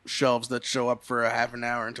Best shelves that show up for a half an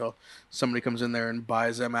hour until somebody comes in there and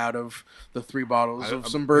buys them out of the 3 bottles of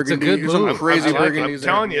some Burgundy, some crazy Burgundy. I'm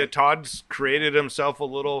telling you, Todd's created himself a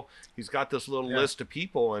little. He's got this little list of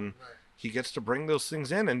people, and he gets to bring those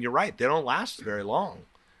things in. And you're right, they don't last very long.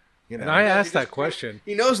 You know? And I asked that question.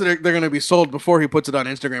 He knows that they're going to be sold before he puts it on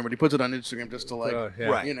Instagram, but he puts it on Instagram just to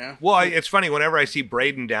right. You know. Well, it's funny. Whenever I see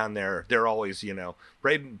Braden down there, they're always,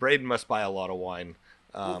 Braden must buy a lot of wine.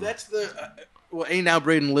 Well, that's the. Now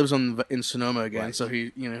Braden lives in Sonoma again, right. So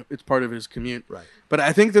he, it's part of his commute. Right. But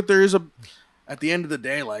I think that there is at the end of the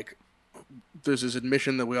day, like, there's this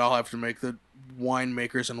admission that we all have to make that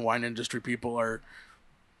winemakers and wine industry people are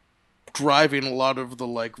driving a lot of the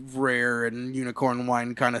like rare and unicorn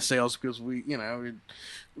wine kind of sales because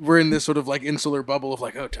we're in this sort of like insular bubble of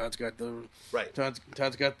like, oh, Todd's got the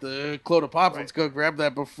Todd's got the Clota Pop. Let's go grab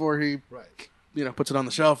that before he puts it on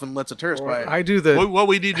the shelf and lets a tourist buy it. I do the. What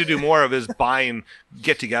we need to do more of is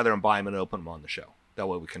get together and buy them and open them on the show. That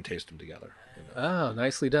way we can taste them together. Oh,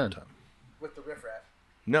 nicely done. With the Riff Raff.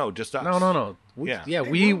 No, just us. No.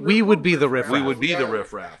 We would be the Riff Raff. We would be the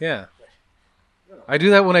Riff Raff. Yeah. I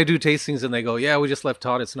do that when I do tastings and they go, yeah, we just left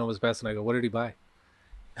Todd at Sonoma's Best. And I go, what did he buy?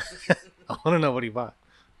 I want to know what he bought.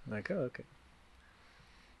 I'm like, oh, okay.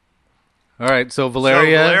 All right. So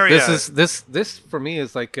Valeria. This for me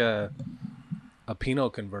is like a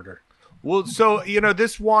Pinot converter. Well, so,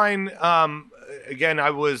 this wine, again,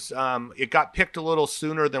 it got picked a little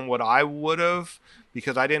sooner than what I would have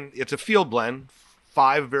because it's a field blend,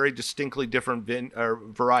 5 very distinctly different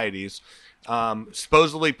varieties,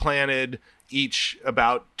 supposedly planted each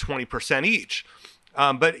about 20% each.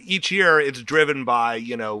 But each year it's driven by,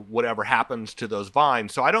 whatever happens to those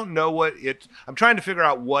vines. So I don't know I'm trying to figure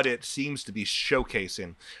out what it seems to be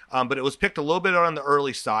showcasing. But it was picked a little bit on the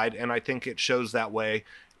early side, and I think it shows that way,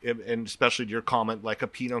 and especially to your comment, like a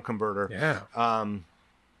Pinot converter. Yeah.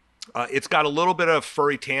 It's got a little bit of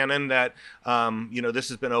furry tannin that, this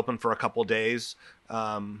has been open for a couple days.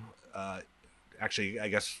 Actually, I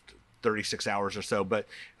guess 36 hours or so, but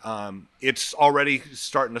it's already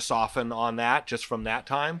starting to soften on that just from that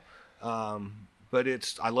time. But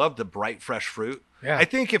I love the bright, fresh fruit. Yeah. I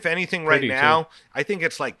think if anything right now, I think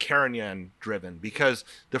it's like Carignan driven because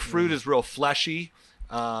the fruit is real fleshy.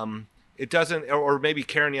 It doesn't, or maybe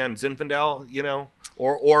Carignan Zinfandel,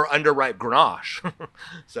 or underripe Grenache.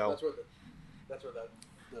 So that's where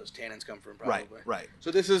those tannins come from, probably. Right. So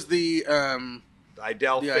this is the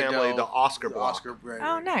Idel family, the Oscar block.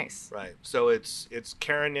 Oh, nice. Right. So it's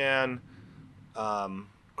Carignan, Grenache,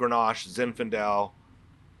 Zinfandel,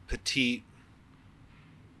 Petit,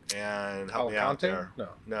 and help me out there.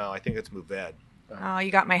 No, I think it's Mourvèdre. Oh,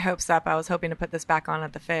 you got my hopes up. I was hoping to put this back on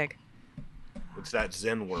at the Fig. It's that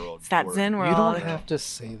Zen world. It's that Zen world. You don't have to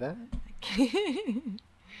say that.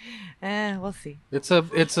 We'll see. It's a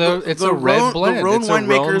red blend. The Rhone it's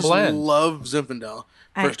winemakers blend. love Zinfandel.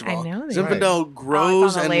 First of all, I know Zinfandel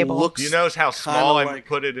grows and label. looks. You notice how small I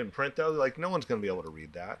put it in print, though? Like, no one's going to be able to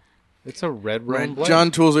read that. It's a red Rhone blend.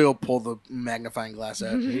 John Toolsey will pull the magnifying glass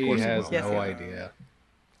out. He has no idea.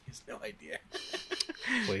 He has no idea.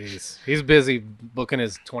 Please. He's busy booking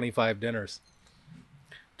his 25 dinners.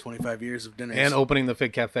 25 years of dinners. And opening the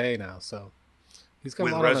Fig Cafe now, so. He's got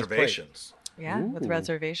with a lot on his reservations. Yeah, with Ooh.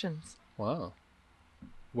 reservations. Wow.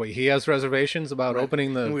 Wait, he has reservations about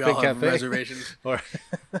opening the We Fig all have Cafe? reservations. Or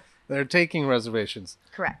they're taking reservations.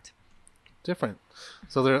 Correct. Different.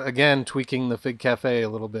 So they're, again, tweaking the Fig Cafe a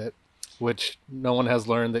little bit, which no one has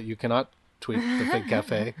learned that you cannot tweak the Fig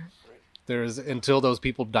Cafe. There's until those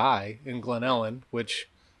people die in Glen Ellen, which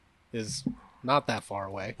is not that far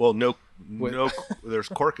away. Well, no, there's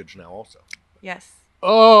corkage now also. Yes.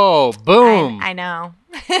 Oh, boom. I know.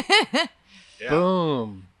 Yeah.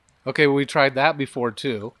 Boom. Okay, we tried that before,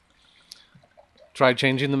 too. Tried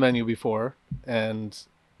changing the menu before, and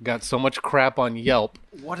got so much crap on Yelp.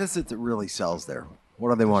 What is it that really sells there? What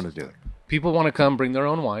do they want to do? People want to come bring their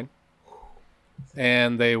own wine,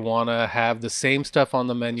 and they want to have the same stuff on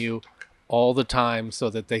the menu all the time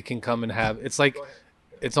so that they can come and have...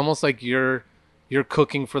 It's almost like you're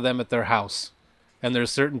cooking for them at their house, and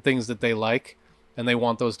there's certain things that they like, and they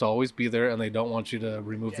want those to always be there, and they don't want you to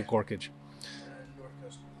remove the corkage.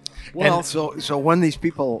 Well, so when these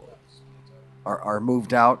people are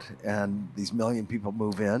moved out and these million people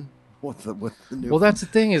move in with the new... Well, that's the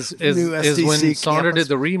thing is new when SDC Sandra campus. did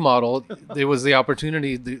the remodel, there was the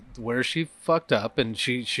opportunity where she fucked up, and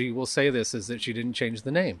she will say this, is that she didn't change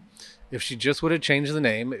the name. If she just would have changed the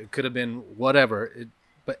name, it could have been whatever.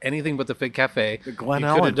 But anything but the Fig Cafe, The Glen you could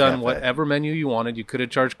Ellen have done Cafe. whatever menu you wanted. You could have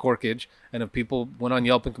charged corkage, and if people went on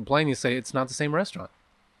Yelp and complained, you say it's not the same restaurant.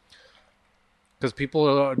 Because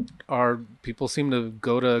people seem to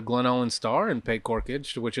go to Glen Ellen Star and pay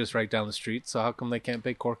corkage, which is right down the street. So how come they can't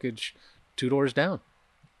pay corkage 2 doors down?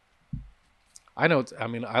 I know.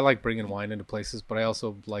 I like bringing wine into places, but I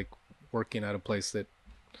also like working at a place that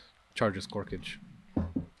charges corkage.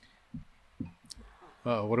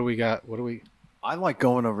 Oh, what do we got? I like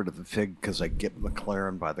going over to the Fig because I get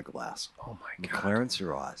McLaren by the glass. Oh my God. McLaren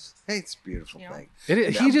Syrah. Hey, it's a beautiful thing.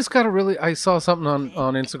 He just got a really... I saw something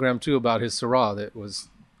on Instagram, too, about his Syrah that was...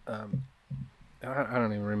 I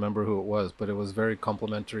don't even remember who it was, but it was very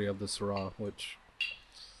complimentary of the Syrah, which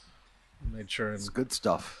made sure... It's good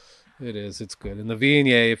stuff. It is. It's good. And the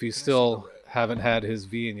Viognier, if you still haven't had his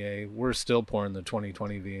Viognier, we're still pouring the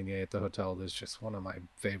 2020 Viognier at the hotel. It's just one of my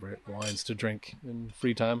favorite wines to drink in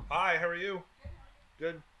free time. Hi, how are you?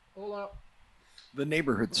 Good. Hold up. The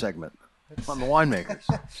neighborhood segment on the winemakers.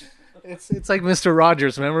 It's like Mr.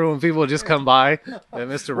 Rogers. Remember when people would just come by at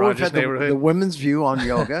Mr. We've Rogers' had neighborhood? the women's view on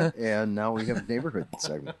yoga, and now we have neighborhood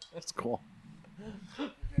segment. That's cool.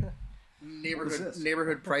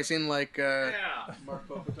 Neighborhood pricing like Mark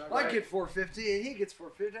Pope talked I about. get $4.50, and he gets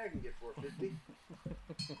 $4.50. I can get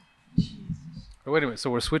 $4.50. Oh, wait a minute. So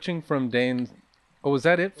we're switching from Dane. Oh, was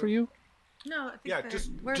that it for you? No, I think Yeah,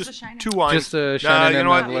 where's the just Shiner? 2 wines. Just a Shiner you know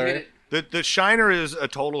what? and Larry. The Shiner is a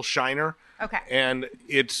total Shiner. Okay. And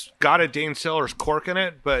it's got a Dane Cellars cork in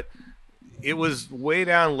it, but it was way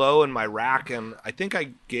down low in my rack, and I think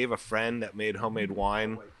I gave a friend that made homemade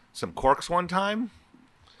wine some corks one time.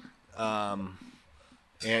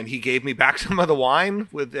 And he gave me back some of the wine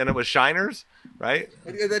and it was Shiners, right?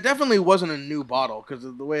 That definitely wasn't a new bottle because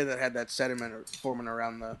of the way that had that sediment forming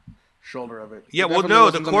around the shoulder of it. Yeah, It well, definitely no,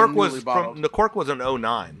 wasn't the cork something was newly bottled. the cork was an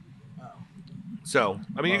 09. So,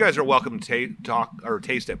 I mean, you guys are welcome to talk or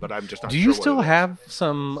taste it, but I'm just not Do sure you what still it is. have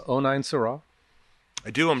some 09 Syrah? I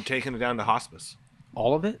do. I'm taking it down to hospice.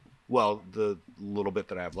 All of it? Well, the little bit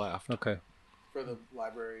that I have left. Okay. For the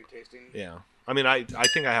library tasting. Yeah. I mean, I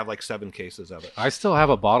think I have like 7 cases of it. I still have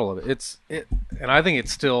a bottle of it. And I think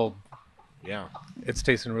it's still... Yeah. It's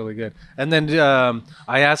tasting really good. And then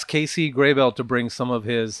I asked Casey Graybell to bring some of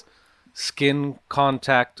his skin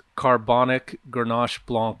contact carbonic Grenache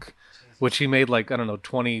Blanc, which he made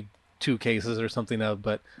 22 cases or something of,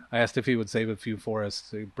 but I asked if he would save a few for us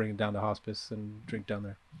to bring it down to hospice and drink down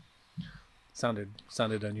there. Sounded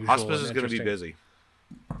unusual. Hospice and is going to be interesting. busy.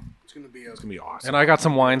 It's gonna be It's going to be awesome. And I got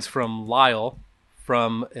some wines from Lyle,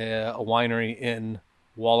 from a winery in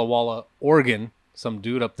Walla Walla, Oregon. Some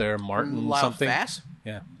dude up there, Martin Lyle something. Fass?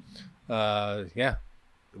 Yeah. Yeah.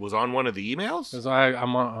 It was on one of the emails?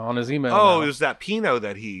 I'm on his email. Oh, now. it was that Pinot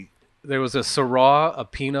that he... There was a Syrah, a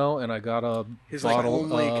Pinot, and I got a His bottle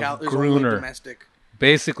only of his only Gruner. domestic.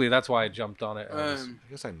 Basically, that's why I jumped on it. I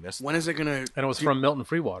guess I missed When is it gonna? And it was from Milton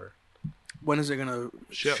Freewater. When is it gonna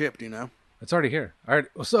ship? Do you know? It's already here.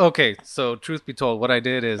 So truth be told, what I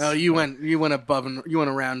did is... Oh, you went above and you went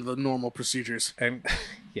around the normal procedures. And,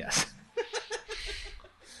 yes.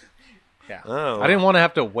 Yeah. Oh. I didn't want to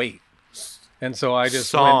have to wait. And so I just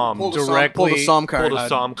Psalm. went Pulled a directly, Psalm card. Pulled a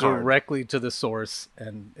Psalm card. directly to the source,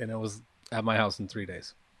 and it was at my house in 3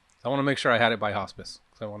 days. I want to make sure I had it by hospice,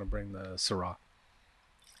 because I want to bring the Syrah.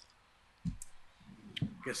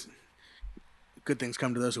 Guess good things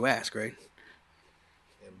come to those who ask, right?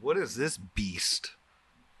 What is this beast?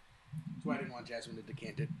 That's why I didn't want Jasmine to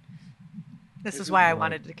decant it. This is why I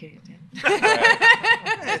wanted to decant it.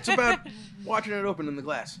 It's about watching it open in the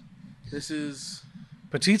glass. This is...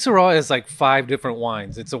 Petit Sirah is like 5 different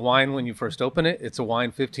wines. It's a wine when you first open it. It's a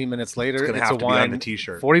wine 15 minutes later. It's going to have to be on the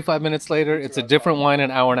t-shirt. 45 minutes later. It's a different wine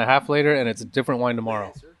an hour and a half later, and it's a different wine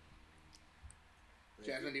tomorrow.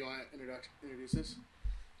 Jasmine, do you want to introduce this?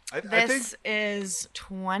 This is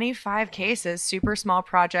 25 cases, super small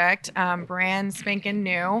project, brand spanking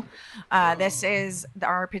new. This is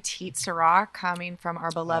our Petit Sirah coming from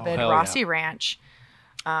our beloved Rossi Ranch,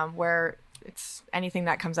 where it's anything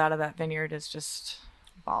that comes out of that vineyard is just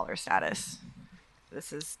baller status.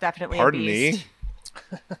 This is definitely Pardon a beast.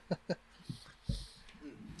 I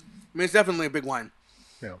mean, it's definitely a big wine.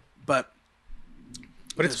 Yeah. But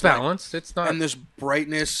it's balanced. It's not... And this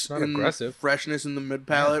brightness not and aggressive. freshness in the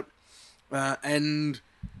mid-palate. And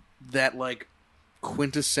that, like,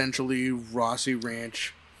 quintessentially Rossi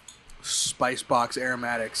Ranch spice box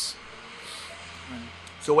aromatics.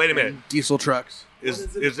 So wait a minute. Diesel trucks.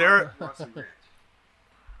 Is there...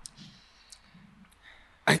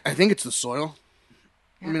 I think it's the soil.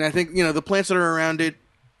 Yeah. I mean, I think, the plants that are around it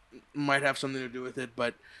might have something to do with it,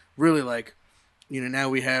 but really, like, now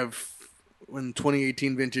we have, in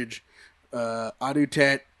 2018 vintage,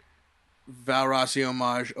 Adutet, Val Rossi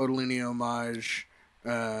homage, Odolini homage,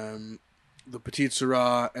 the Petit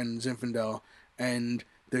Sirah, and Zinfandel, and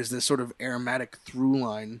there's this sort of aromatic through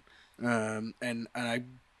line, and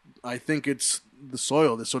I think it's the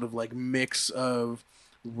soil, this sort of like mix of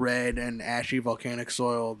red and ashy volcanic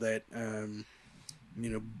soil that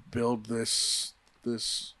build this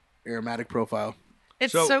aromatic profile.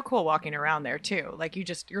 It's so cool walking around there too. Like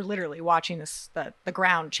you're literally watching the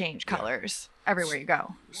ground change colors everywhere you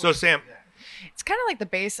go. So Sam, it's kind of like the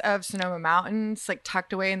base of Sonoma Mountains, like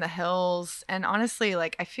tucked away in the hills. And honestly,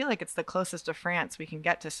 like I feel like it's the closest to France we can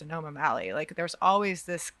get to Sonoma Valley. Like there's always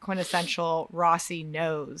this quintessential Rossi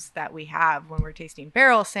nose that we have when we're tasting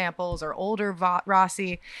barrel samples or older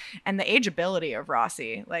Rossi, and the ageability of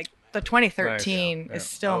Rossi. Like the 2013 is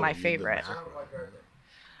still my favorite.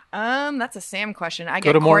 That's a Sam question. I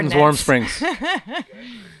go to Morton's Warm Springs.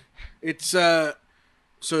 It's so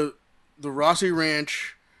the Rossi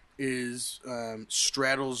Ranch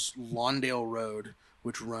straddles Lawndale Road,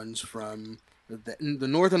 which runs from the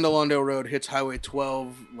north end of Lawndale Road, hits Highway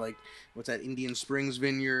 12, like what's that, Indian Springs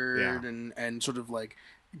Vineyard, and sort of like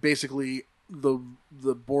basically the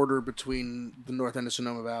border between the north end of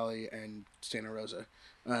Sonoma Valley and Santa Rosa,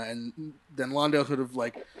 and then Lawndale sort of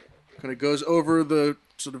like kind of goes over the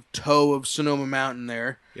sort of toe of Sonoma Mountain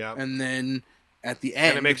there, and then at the end,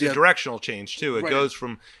 and it makes a directional change too. It goes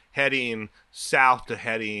from heading south to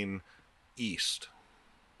heading east.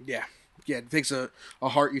 Yeah. It takes you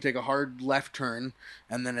take a hard left turn,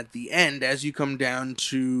 and then at the end, as you come down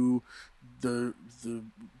to the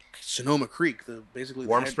Sonoma Creek,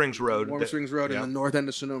 Warm Springs Road in the north end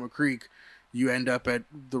of Sonoma Creek, you end up at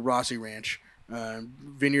the Rossi Ranch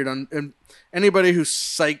vineyard. And anybody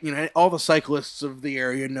who's all the cyclists of the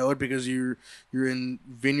area know it because you're in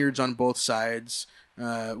vineyards on both sides.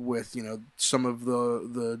 With some of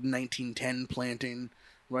the 1910 planting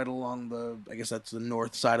right along I guess that's the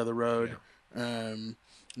north side of the road. The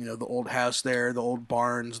old house there, the old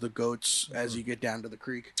barns, the goats as you get down to the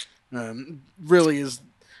creek. Really is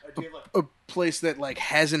a place that like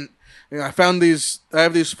hasn't. I have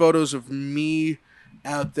these photos of me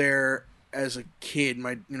out there as a kid.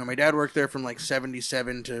 My dad worked there from like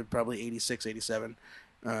 77 to probably 86, 87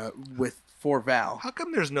 for Val. How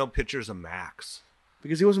come there's no pictures of Max?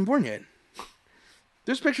 Because he wasn't born yet.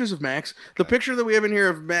 There's pictures of Max. The picture that we have in here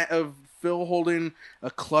of Phil holding a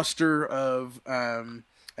cluster of, I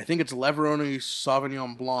think it's Leveroni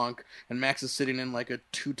Sauvignon Blanc, and Max is sitting in like a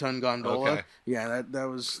 2-ton gondola. Okay. Yeah, that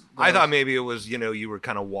was... I thought maybe it was, you were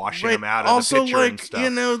kind of washing him out of the picture and stuff.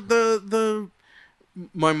 Also,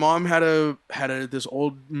 my mom had this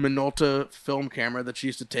old Minolta film camera that she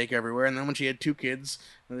used to take everywhere, and then when she had 2 kids,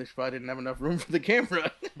 she probably didn't have enough room for the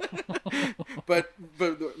camera. but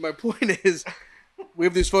my point is, we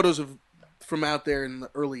have these photos from out there in the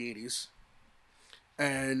early 80s,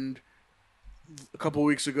 and a couple of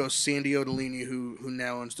weeks ago, Sandy Odolini, who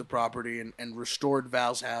now owns the property and restored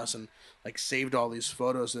Val's house and like saved all these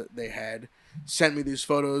photos that they had, sent me these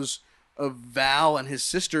photos of Val and his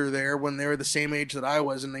sister there when they were the same age that I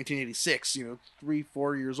was in 1986,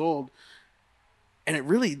 3-4 years old, and it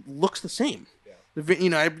really looks the same.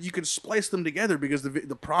 Yeah. You could splice them together because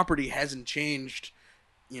the property hasn't changed,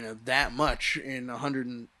 that much in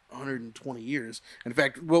 120 years. In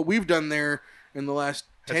fact, what we've done there in the last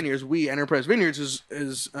 10 years, we Enterprise Vineyards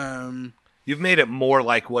is You've made it more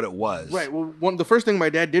like what it was. Right. Well, the first thing my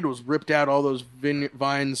dad did was ripped out all those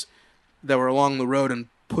vines that were along the road and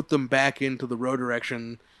put them back into the row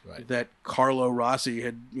direction that Carlo Rossi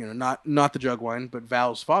had, not the jug wine, but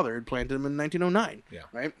Val's father had planted them in 1909. Yeah.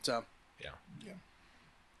 Right. So.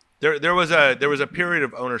 There was a period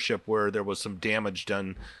of ownership where there was some damage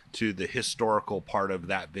done to the historical part of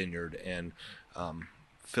that vineyard, and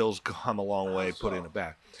Phil's come a long way putting it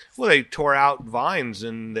back. Well, they tore out vines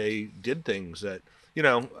and they did things that,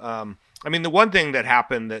 I mean, the one thing that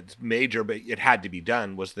happened that's major, but it had to be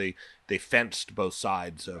done, was they fenced both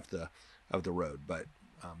sides of the road, but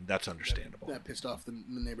that's understandable. That pissed off the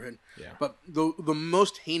neighborhood. Yeah. But the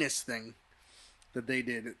most heinous thing that they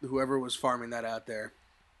did, whoever was farming that out there,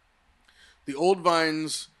 the old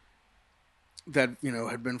vines that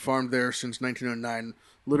had been farmed there since 1909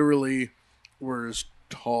 literally were as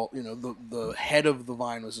tall. The head of the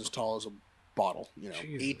vine was as tall as a bottle.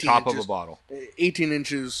 18 top inches, of a bottle, 18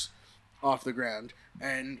 inches off the ground,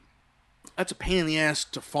 and that's a pain in the ass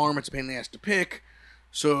to farm. It's a pain in the ass to pick.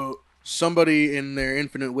 So somebody in their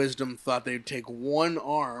infinite wisdom thought they'd take one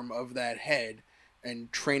arm of that head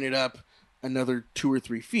and train it up another 2 or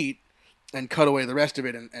 3 feet, and cut away the rest of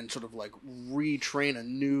it, and sort of like retrain a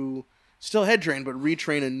new, still head train, but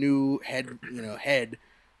retrain a new head, head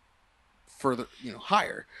further,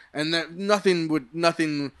 higher. And that nothing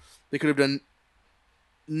they could have done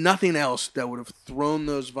nothing else that would have thrown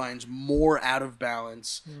those vines more out of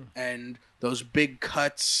balance, and those big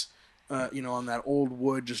cuts, on that old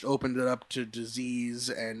wood just opened it up to disease,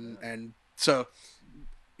 and so,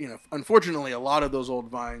 unfortunately, a lot of those old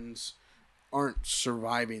vines aren't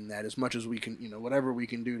surviving that as much as we can, whatever we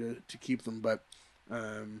can do to keep them. But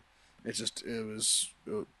it was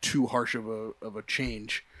too harsh of a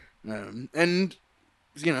change. And,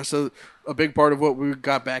 so a big part of what we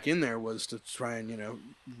got back in there was to try and,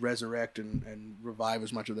 resurrect and revive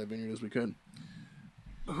as much of that vineyard as we could.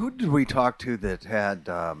 Who did we talk to that had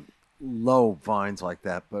low vines like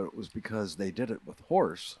that, but it was because they did it with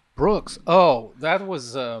horse? Brooks. Oh, that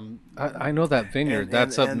was I know that vineyard.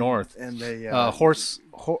 That's up north. And they horse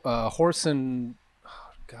and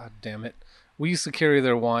God damn it. We used to carry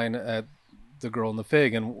their wine at the Girl in the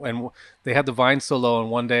Fig, and they had the vine so low.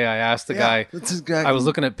 And one day I asked the guy. That's exactly. I was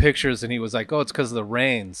looking at pictures, and he was like, "Oh, it's because of the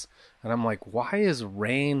rains." And I'm like, "Why is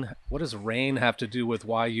rain? What does rain have to do with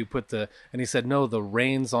why you put the?" And he said, "No, the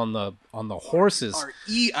rains on the horses,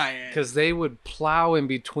 REIN, because they would plow in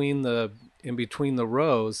between the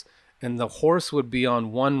rows, and the horse would be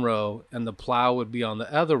on one row and the plow would be on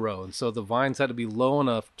the other row, and so the vines had to be low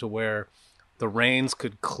enough to where the rains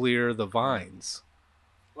could clear the vines."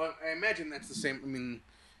 Well, I imagine that's the same. I mean,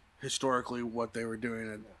 historically, what they were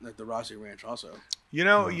doing at the Rossi Ranch, also. You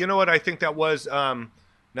know what I think that was.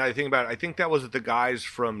 Now I think about it, I think that was the guys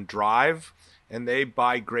from Drive, and they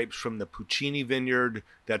buy grapes from the Puccini Vineyard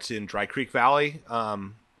that's in Dry Creek Valley.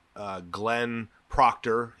 Glenn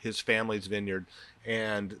Proctor, his family's vineyard,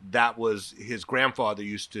 and that was his grandfather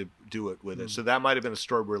used to do it with it. So that might have been a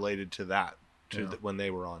story related to that, when they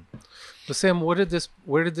were on. But Sam, where did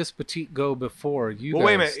this petite go before you? Well,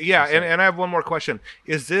 wait a minute. Yeah, and I have one more question.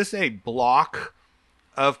 Is this a block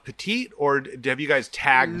of petite, or have you guys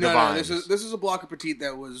tagged the vines? No, this is a block of petite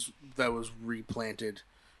that was replanted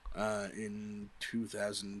in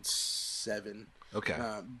 2007. Okay,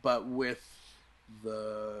 but with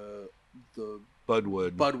the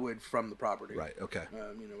budwood from the property, right? Okay,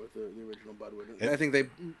 with the original budwood. I think they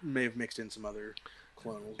may have mixed in some other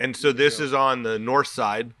clones. And so this is on the north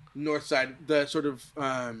side. North side, the sort of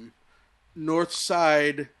north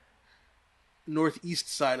side. Northeast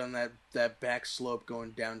side on that back slope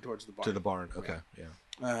going down towards the barn. To the barn, okay,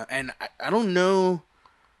 yeah. And I don't know,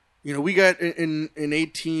 we got in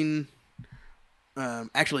 18.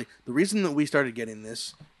 Actually, the reason that we started getting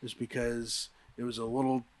this is because it was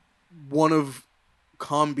one of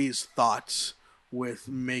Combi's thoughts with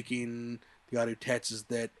making the Auto-Tets is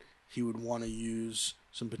that he would want to use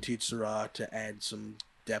some Petite Syrah to add some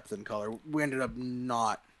depth and color. We ended up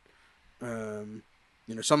not.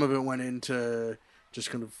 Some of it went into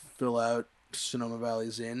just kind of fill out Sonoma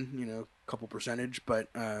Valley's a couple percentage, but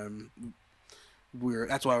that's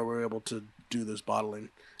why we were able to do this bottling.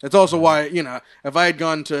 That's also why, if I had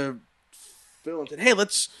gone to Phil and said, "Hey,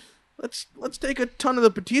 let's take a ton of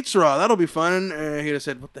the Petite Syrah, that'll be fun," he'd have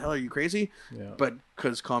said, "What the hell, are you crazy?" Yeah. But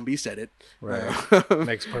because Combi said it, right,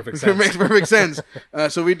 makes perfect sense. It makes perfect sense.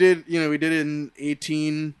 So we did it in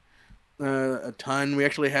 18, a ton. We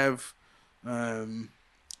actually have.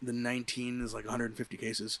 The 19 is like 150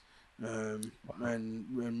 cases, and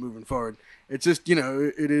moving forward, it's just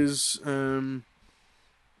it is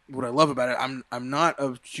what I love about it. I'm not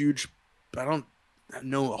a huge don't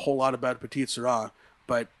know a whole lot about Petite Sirah,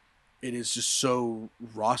 but it is just so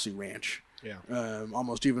Rossi Ranch. Yeah.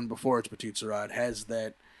 Almost even before it's Petite Sirah, it has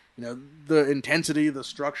that, the intensity, the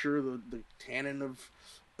structure, the tannin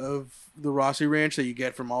of the Rossi Ranch that you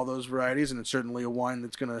get from all those varieties, and it's certainly a wine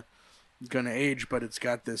that's gonna age, but it's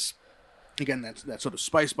got this, again, that sort of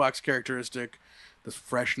spice box characteristic, this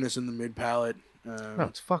freshness in the mid palate.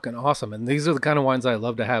 It's fucking awesome, and these are the kind of wines I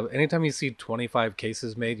love to have. Anytime you see 25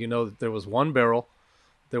 cases made, that there was one barrel,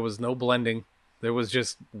 there was no blending, there was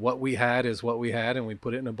just what we had is what we had, and we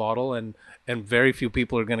put it in a bottle, and very few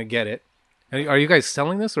people are going to get it. Are you guys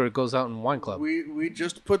selling this, or it goes out in Wine Club? We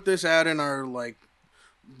just put this out in our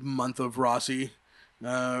month of Rossi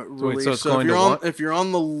release. So it's so going if you're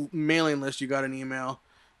on the mailing list, you got an email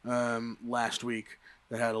last week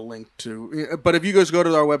that had a link to. But if you guys go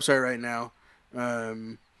to our website right now,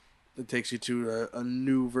 it takes you to a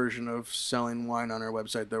new version of selling wine on our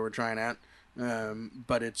website that we're trying out.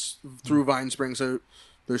 But it's through VineSpring, so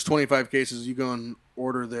there's 25 cases. You go and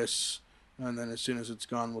order this, and then as soon as it's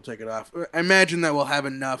gone, we'll take it off. I imagine that we'll have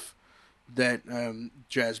enough that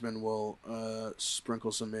Jasmine will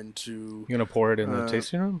sprinkle some into. You gonna pour it in the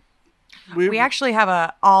tasting room? We actually have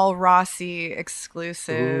a all Rossi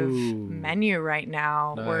exclusive menu right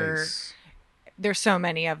now. Nice. There's so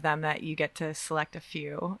many of them that you get to select a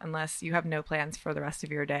few, unless you have no plans for the rest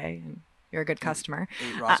of your day and you're a good customer.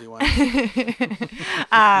 Rossi wine.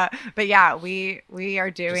 But yeah, we are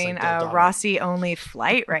doing a Rossi only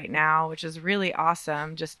flight right now, which is really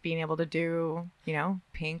awesome. Just being able to do,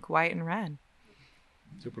 pink, white, and red.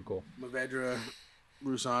 Super cool. Mourvedre,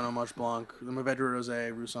 Roussanne, Homage Blanc, the Mourvedre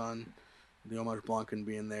Rosé, Roussanne, the Homage Blanc can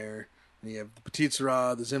be in there. And you have the Petite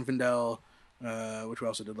Sirah, the Zinfandel, which we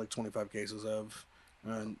also did 25 cases of,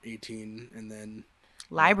 18, and then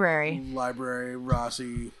Library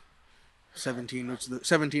Rossi 17, which is the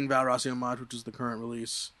 17 Val Rossi Homage, which is the current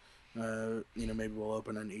release. Maybe we'll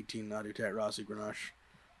open an 18 Naughty Rossi Grenache.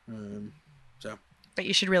 But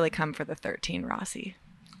you should really come for the 13 Rossi.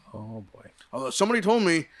 Oh boy! Although somebody told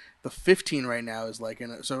me the 15 right now is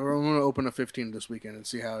in it, so we're going to open a 15 this weekend and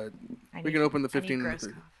see how it. We can open the 15 and the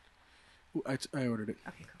 30. I ordered it.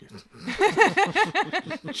 Okay,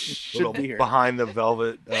 cool. Should be here. Behind the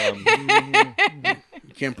velvet.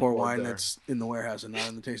 You can't pour wine that's in the warehouse and not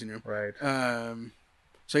in the tasting room. Right.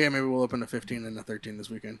 So yeah, maybe we'll open a 15 and a 13 this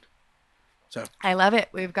weekend. So I love it.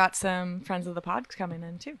 We've got some friends of the pod coming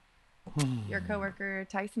in too. Your coworker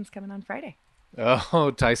Tyson's coming on Friday.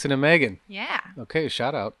 Oh, Tyson and Megan. Yeah. Okay,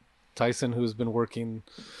 shout out. Tyson, who's been working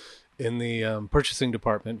in the purchasing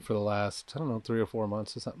department for the last, 3 or 4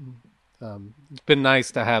 months or something. It's been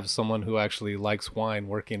nice to have someone who actually likes wine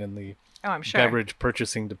working in the I'm sure. beverage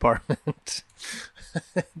purchasing department.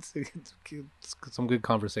 Some good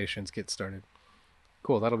conversations get started.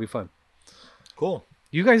 Cool, that'll be fun. Cool.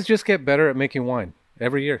 You guys just get better at making wine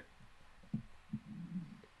every year.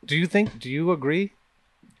 Do you agree?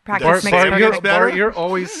 Practice makes perfect.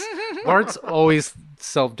 Bart's always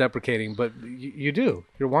self-deprecating, but you do.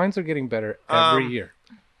 Your wines are getting better every year.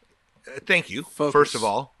 Thank you. Focus. First of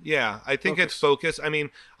all, yeah, I think it's focus. I mean,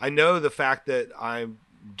 I know the fact that I'm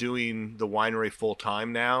doing the winery full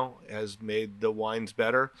time now has made the wines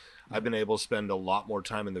better. I've been able to spend a lot more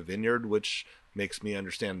time in the vineyard, which makes me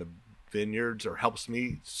understand the vineyards or helps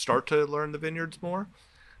me start to learn the vineyards more.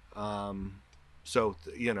 So,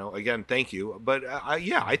 again, thank you. But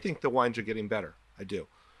I think the wines are getting better. I do.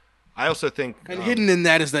 I also think, and hidden in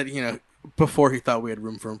that is that before he thought we had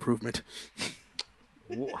room for improvement.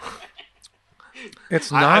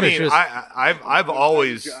 It's not. I've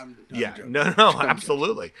always, I'm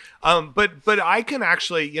absolutely. But I can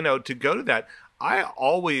actually, to go to that, I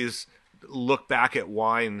always look back at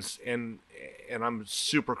wines and I'm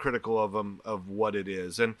super critical of them, of what it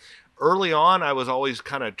is. And early on, I was always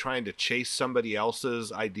kind of trying to chase somebody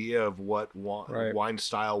else's idea of what wine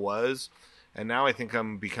style was. And now I think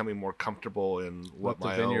I'm becoming more comfortable in what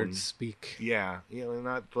my own... Let the vineyards speak. Yeah,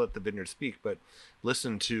 not let the vineyard speak, but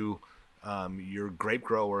listen to your grape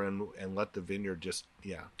grower and let the vineyard just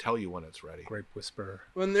tell you when it's ready. Grape whisperer.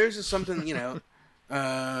 When there's just something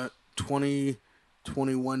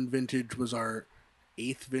 2021 vintage was our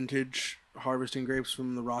 8th vintage harvesting grapes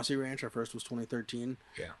from the Rossi Ranch. Our first was 2013.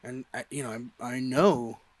 Yeah, and I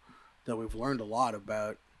know that we've learned a lot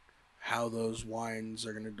about how those wines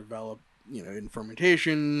are going to develop. In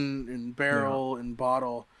fermentation, in barrel, in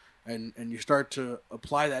bottle, and you start to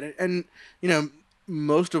apply that. And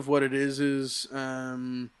most of what it is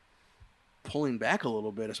pulling back a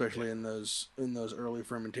little bit, especially in those early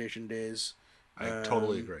fermentation days. I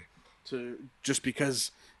totally agree. Just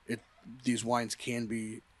because these wines can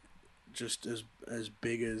be just as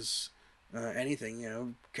big as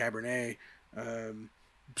anything, Cabernet.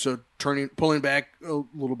 So pulling back a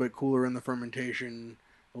little bit cooler in the fermentation,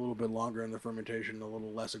 a little bit longer in the fermentation, a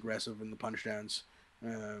little less aggressive in the punch downs.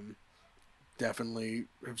 Definitely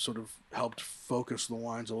have sort of helped focus the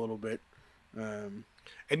wines a little bit. And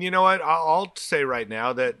you know what? I'll say right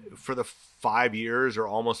now that for the 5 years or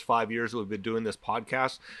almost 5 years that we've been doing this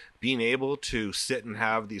podcast, being able to sit and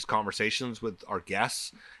have these conversations with our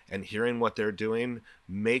guests and hearing what they're doing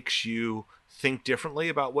makes you think differently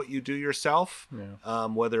about what you do yourself,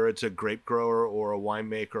 whether it's a grape grower or a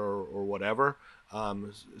winemaker or whatever.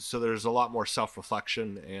 So there's a lot more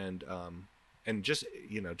self-reflection and just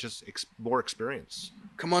more experience.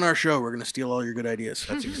 Come on our show. We're going to steal all your good ideas.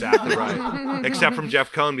 That's exactly right. Except from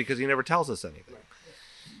Jeff Cohn, because he never tells us anything.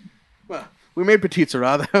 Well, we made Petite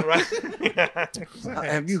Sirah, though. Right.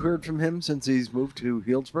 Have you heard from him since he's moved to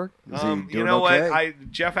Healdsburg? Is he doing you know okay?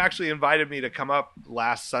 what? Jeff actually invited me to come up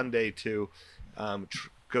last Sunday to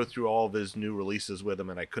go through all of his new releases with him,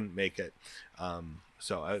 and I couldn't make it.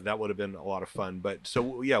 So that would have been a lot of fun. But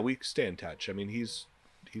so yeah, we stay in touch. I mean, he's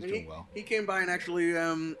doing well. He came by and actually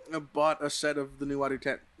bought a set of the new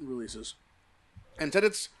Adutet releases, and said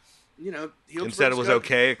it's, and said it was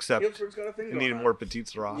okay, except Healdsburg's got a thing he going needed on. more Petite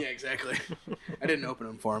Sirah. Yeah, exactly. I didn't open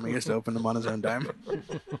them for him. He used to open them on his own dime.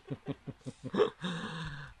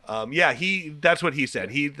 That's what he said.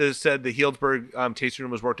 He said the Healdsburg tasting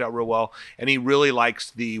room was worked out real well, and he really likes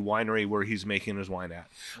the winery where he's making his wine at.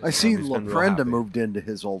 I see he's been real LaPrenda happy. moved into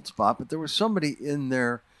his old spot, but there was somebody in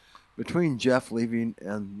there between Jeff leaving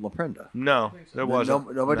and LaPrenda. No, there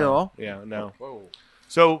wasn't. Nobody at all? Yeah, no. Whoa.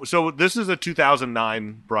 So this is a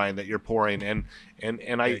 2009, Brian, that you're pouring, and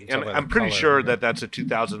I'm pretty sure that that's a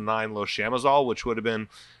 2009 Lo Chamazal, which would have been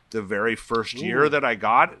the very first year that I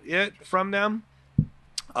got it from them.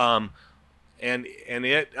 And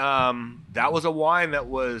it that was a wine that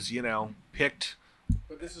was picked.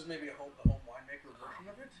 But this is maybe a home winemaker version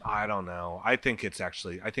of it? I don't know. I think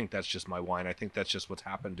that's just my wine. I think that's just what's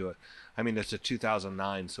happened to it. I mean, it's a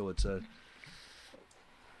 2009, so it's a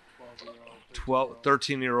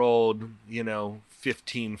 13-year-old,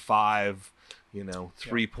 15.5,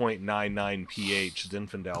 3.99 pH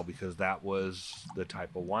Zinfandel, because that was the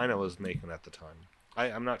type of wine I was making at the time.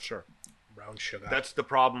 I'm not sure. Brown sugar. That's the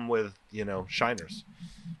problem with, shiners.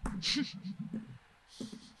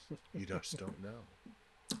 You just don't know.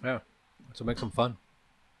 Yeah. That's what makes them fun.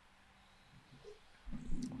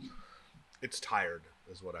 It's tired,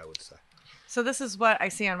 is what I would say. So this is what I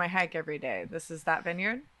see on my hike every day. This is that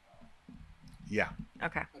vineyard? Yeah,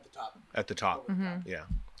 Okay. at the top. Mm-hmm. Yeah.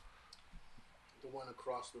 The one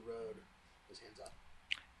across the road is hands up.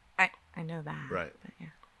 I know that. Right. But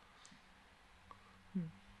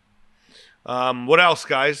yeah. What else,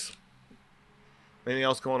 guys? Anything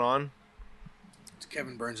else going on? It's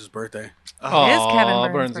Kevin Burns' birthday. It is Kevin Aw,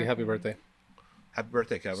 Burns' Burnsy, happy birthday. Happy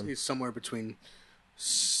birthday, Kevin. He's somewhere between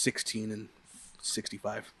 16 and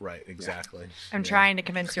 65. Right, exactly. I'm trying to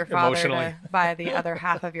convince your father Emotionally. to buy the other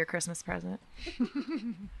half of your Christmas present.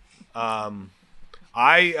 We're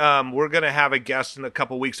gonna have a guest in a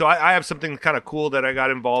couple weeks. So I have something kind of cool that I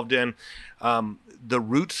got involved in. The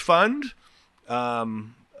Roots Fund,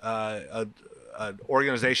 an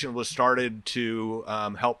organization was started to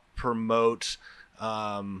help promote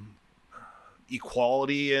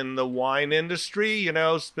equality in the wine industry,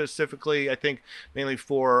 specifically, I think mainly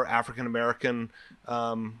for African American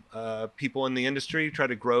people in the industry, try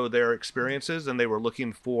to grow their experiences, and they were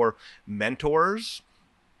looking for mentors.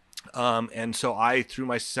 And so I threw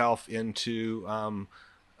myself into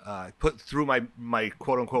put through my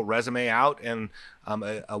quote unquote resume out, and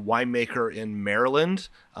a winemaker in Maryland,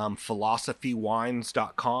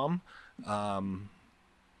 philosophywines.com.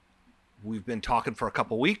 We've been talking for a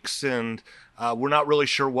couple weeks, and we're not really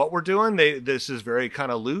sure what we're doing. This is very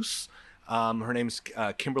kind of loose. Her name's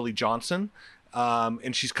Kimberly Johnson,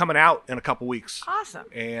 and she's coming out in a couple weeks. Awesome.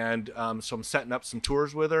 And so I'm setting up some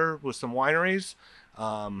tours with her with some wineries.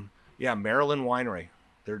 Maryland Winery.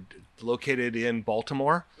 They're located in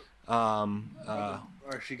Baltimore. Or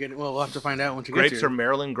is she getting? Well, we'll have to find out when she gets Grapes here. are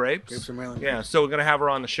Maryland grapes. Grapes are Maryland Yeah, grapes. so we're gonna have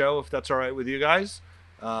her on the show if that's all right with you guys.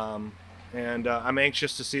 And I'm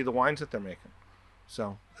anxious to see the wines that they're making.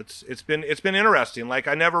 So it's been interesting. Like,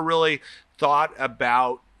 I never really thought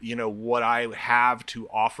about what I have to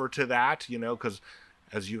offer to that. Because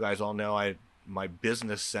as you guys all know, my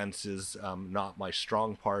business sense is not my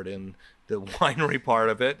strong part in the winery part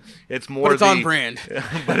of it. It's more. But it's on brand.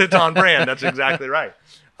 But it's on brand. That's exactly right.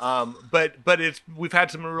 But we've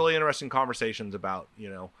had some really interesting conversations about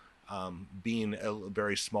being a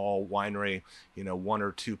very small winery, one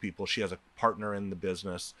or two people. She has a partner in the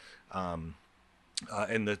business,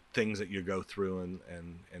 and the things that you go through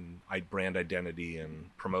and brand identity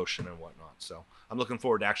and promotion and whatnot. So I'm looking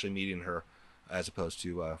forward to actually meeting her as opposed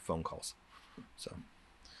to phone calls. So.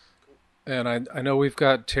 And I know we've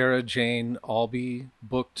got Tara Jane Albee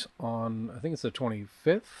booked on, I think it's the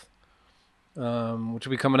 25th, which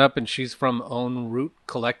will be coming up, and she's from Own Root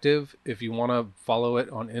Collective. If you want to follow it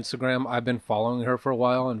on Instagram, I've been following her for a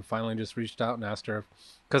while and finally just reached out and asked her,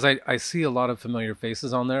 because I see a lot of familiar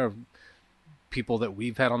faces on there of people that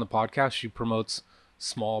we've had on the podcast. She promotes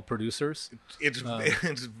small producers. It's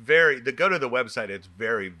very, to go to the website, it's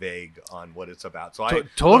very vague on what it's about. So I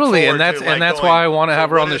totally, and that's why I want to have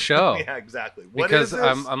her on the show. Yeah, exactly. Because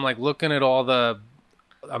I'm like looking at all the,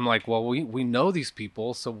 I'm like, well, we know these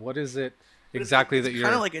people, so what is it exactly that you're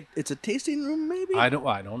kind of like it's a tasting room, maybe? I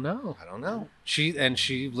don't know.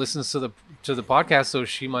 She listens to the podcast, so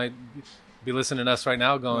she might be listening to us right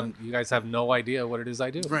now going, you guys have no idea what it is I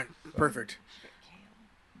do. Right. Perfect.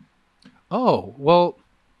 Oh, well,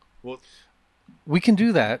 we can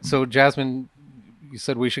do that. So, Jasmine, you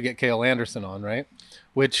said we should get Cale Anderson on, right?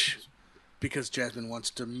 Because Jasmine wants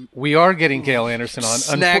to... We are getting Cale Anderson on.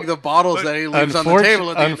 Snag the bottles that he leaves on the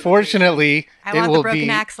table. Unfortunately, I want the broken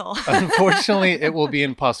axle. Unfortunately, it will be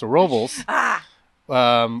in Paso Robles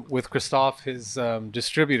with Christoph, his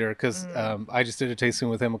distributor, because I just did a tasting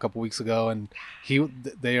with him a couple weeks ago, and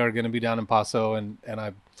they are going to be down in Paso, and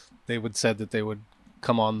they said that they would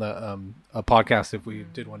come on the a podcast if we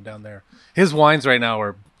did one down there. His wines right now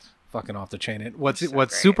are fucking off the chain.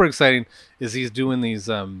 What's super exciting is he's doing these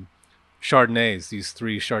Chardonnays, these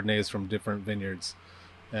 3 Chardonnays from different vineyards,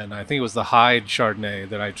 and I think it was the Hyde Chardonnay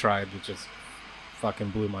that I tried, which just fucking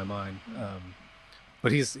blew my mind.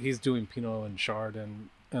 But he's doing Pinot and Chard and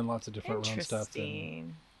lots of different Rhone stuff.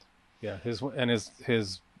 And, yeah, his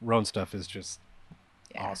Rhone stuff is just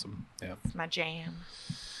awesome. Yeah, it's my jam.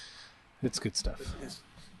 It's good stuff.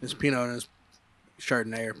 His Pinot and his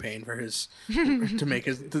Chardonnay are paying for his to make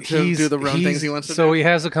his to do the Rhone things he wants to do. So he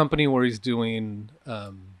has a company where he's doing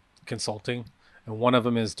consulting, and one of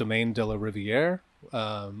them is Domaine de la Riviere,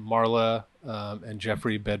 Marla and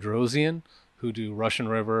Jeffrey Bedrosian, who do Russian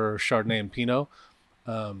River, Chardonnay, and Pinot.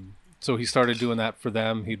 So he started doing that for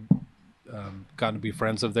them. He'd gotten to be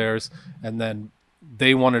friends of theirs, and then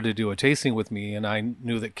they wanted to do a tasting with me, and I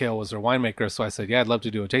knew that Cale was their winemaker, so I said, yeah, I'd love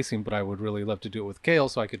to do a tasting, but I would really love to do it with Cale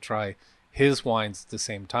so I could try his wines at the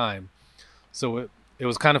same time. So it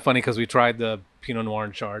was kind of funny because we tried the Pinot Noir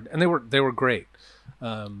and Chard, and they were great.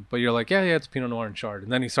 But you're like, yeah, it's Pinot Noir and Chard.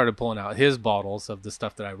 And then he started pulling out his bottles of the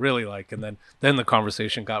stuff that I really like, and then the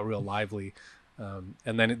conversation got real lively.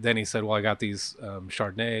 And then he said, well, I got these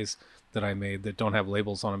Chardonnays that I made that don't have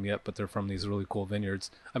labels on them yet, but they're from these really cool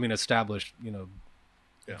vineyards. I mean, established,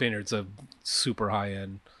 vineyards of super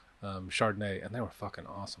high-end Chardonnay, and they were fucking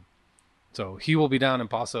awesome. So he will be down in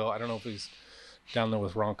Paso. I don't know if he's down there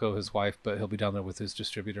with Ronco, his wife, but he'll be down there with his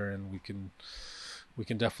distributor, and we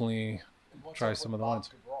can definitely try some of the wines.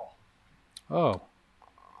 Oh,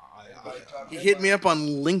 he hit me up on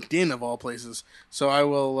LinkedIn of all places, so I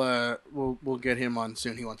will we'll get him on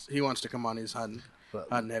soon. He wants to come on. He's hot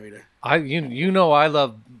and heavy there. I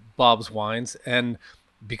love Bob's wines, and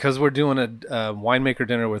because we're doing a winemaker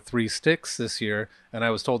dinner with 3 Sticks this year, and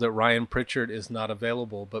I was told that Ryan Pritchard is not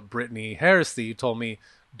available, but Brittany Heresy told me,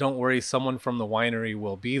 don't worry, someone from the winery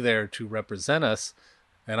will be there to represent us.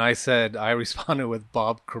 And I responded with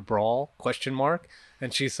Bob Cabral, ?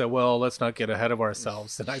 And she said, well, let's not get ahead of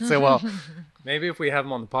ourselves. And I said, well, maybe if we have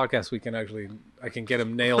him on the podcast, I can get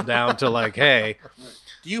him nailed down to like, hey.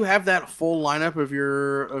 Do you have that full lineup of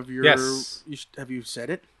your? Yes. Have you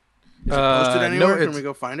said it? Is it posted anywhere? Can we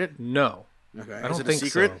go find it? No. Okay. I don't Is it think a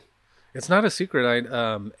secret? so. It's not a secret.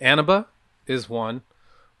 Annaba is one.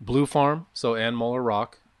 Blue Farm, so Ann Moeller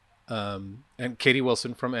Rock, and Katie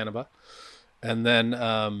Wilson from Annaba. And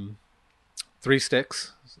then 3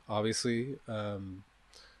 Sticks, obviously.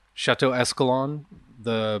 Chateau Escalon,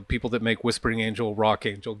 the people that make Whispering Angel, Rock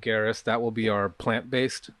Angel, Garris. That will be our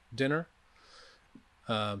plant-based dinner.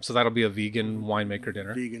 So that'll be a vegan winemaker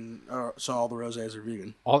dinner. Vegan, so all the rosés are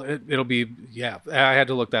vegan. It'll be, yeah. I had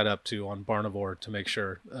to look that up too on Barnivore to make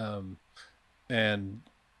sure. And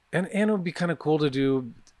it would be kind of cool to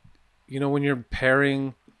do, when you're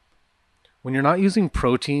pairing, when you're not using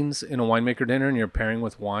proteins in a winemaker dinner and you're pairing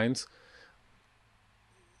with wines,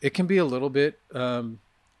 it can be a little bit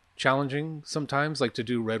challenging sometimes, like to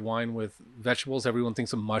do red wine with vegetables. Everyone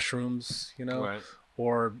thinks of mushrooms, right.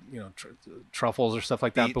 Or truffles or stuff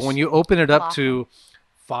like that. But when you open it up to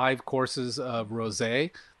 5 courses of rosé,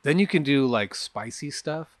 then you can do like spicy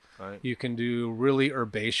stuff. Right. You can do really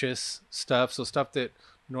herbaceous stuff, so stuff that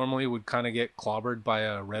normally would kind of get clobbered by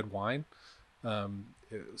a red wine.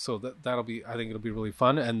 So that'll be, I think it'll be really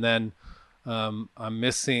fun. And then I'm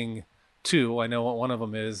missing two. I know what one of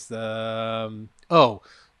them is.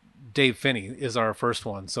 Dave Finney is our first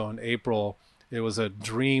one. So in April, it was a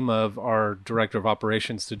dream of our director of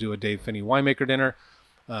operations to do a Dave Finney winemaker dinner.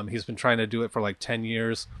 He's been trying to do it for like 10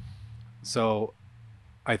 years. So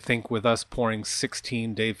I think with us pouring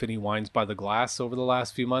 16 Dave Finney wines by the glass over the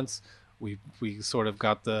last few months, we sort of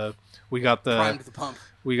got the primed the pump.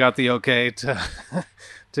 We got the okay to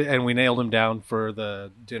and we nailed him down for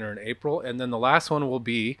the dinner in April. And then the last one will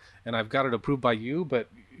be, and I've got it approved by you, but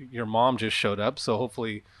your mom just showed up, so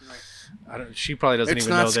hopefully she probably doesn't even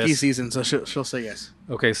know this. It's not ski season, so she'll say yes.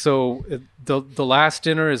 Okay, so the last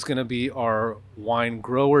dinner is going to be our wine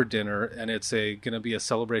grower dinner, and it's going to be a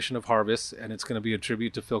celebration of harvest, and it's going to be a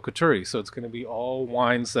tribute to Phil Couturi. So it's going to be all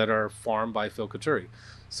wines that are farmed by Phil Couturi.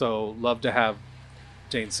 So love to have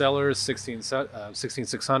Dane Cellars,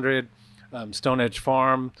 16600, Stone Edge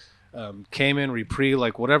Farm, Cayman, Repris,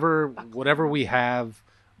 like whatever we have,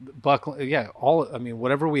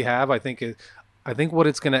 whatever we have. I think what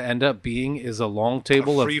it's going to end up being is a long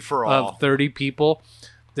table of 30 people.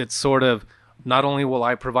 That sort of, not only will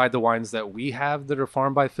I provide the wines that we have that are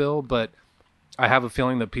farmed by Phil, but I have a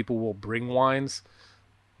feeling that people will bring wines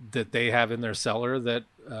that they have in their cellar that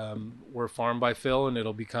were farmed by Phil, and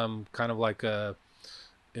it'll become kind of like an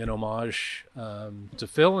homage to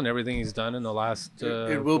Phil and everything he's done in the last.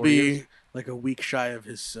 It will be years. Like a week shy of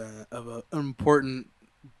his of an important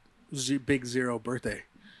big 0 birthday.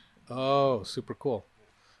 Oh, super cool.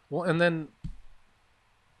 Well, and then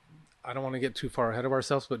I don't want to get too far ahead of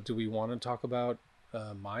ourselves, but do we want to talk about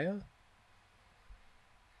Maya?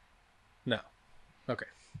 No. Okay.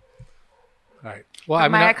 All right. Well,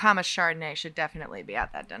 Maya Kama Chardonnay should definitely be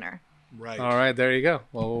at that dinner. Right. All right. There you go.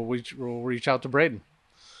 Well, we'll reach out to Braden.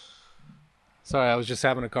 Sorry, I was just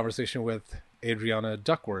having a conversation with Adriana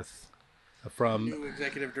Duckworth from new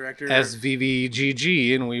executive director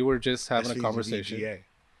SVVGG, and we were just having a conversation.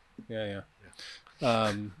 Yeah.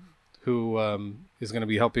 Who is going to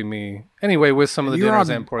be helping me anyway with some of the dinners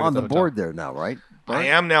and pouring on the board there now, right? I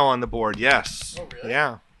am now on the board. Yes. Oh, really?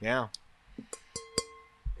 Yeah.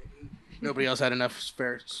 Nobody else had enough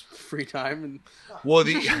spare free time, and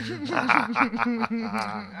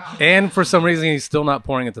and for some reason he's still not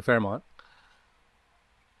pouring at the Fairmont.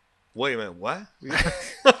 Wait a minute, what?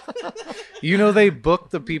 They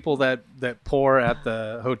book the people that pour at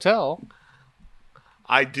the hotel.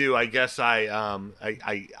 I do. I guess I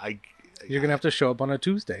You're gonna have to show up on a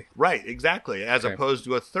Tuesday. Right, exactly. As opposed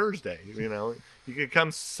to a Thursday. You could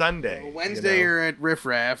come Sunday. Well, Wednesday you're at Riff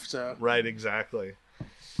Raff, so right, exactly.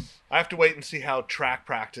 I have to wait and see how track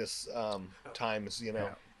practice times.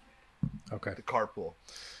 Okay. The carpool.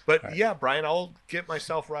 But right. Brian, I'll get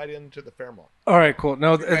myself right into the Fairmont. All right, cool.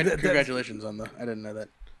 No, congratulations on I didn't know that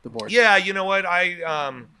the board. Yeah, you know what?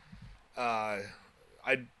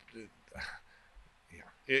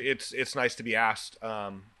 It's nice to be asked.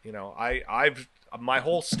 I've my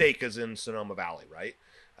whole stake is in Sonoma Valley, right?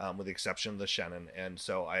 With the exception of the Shannon, and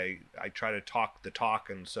so I try to talk the talk,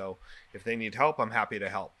 and so if they need help, I'm happy to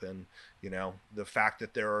help. And the fact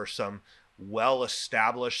that there are some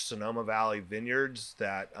well-established Sonoma Valley vineyards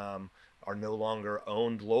that are no longer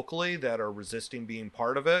owned locally that are resisting being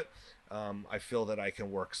part of it, I feel that I can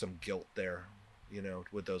work some guilt there,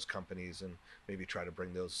 with those companies and maybe try to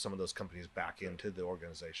bring some of those companies back into the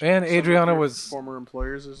organization. And Adriana was former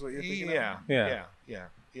employers, is what you're thinking. Yeah.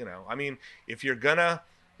 I mean, if you're gonna,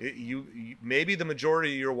 you maybe the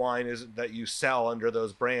majority of your wine is that you sell under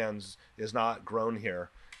those brands is not grown here.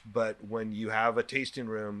 But when you have a tasting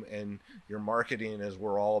room and your marketing is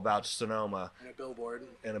we're all about Sonoma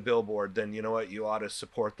and a billboard, then you know what? You ought to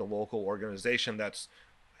support the local organization that's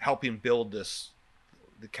helping build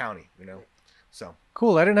the county, So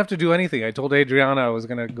cool. I didn't have to do anything. I told Adriana I was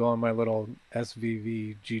going to go on my little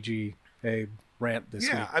SVVGGA rant this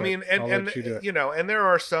week. Yeah, I mean, and and there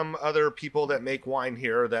are some other people that make wine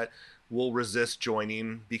here that will resist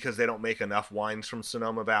joining because they don't make enough wines from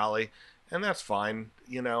Sonoma Valley. And that's fine.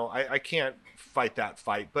 I can't fight that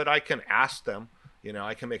fight, but I can ask them.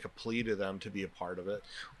 I can make a plea to them to be a part of it.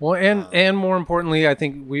 Well, and more importantly, I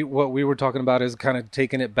think what we were talking about is kind of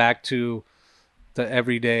taking it back to the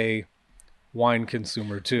everyday wine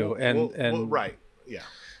consumer too, and right, yeah,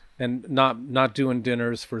 and not doing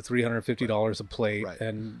dinners for $350 a plate. Right.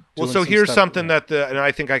 And so here's something that and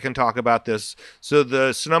I think I can talk about this. So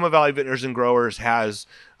the Sonoma Valley Vintners and Growers has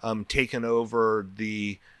taken over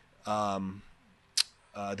the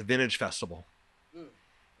Vintage Festival.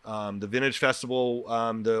 The Vintage Festival,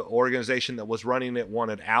 the organization that was running it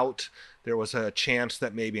wanted out. there was a chance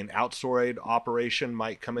that maybe an outside operation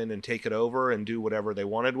might come in and take it over and do whatever they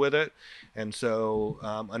wanted with it. And so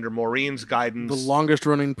under Maureen's guidance, the longest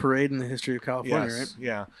running parade in the history of California, right?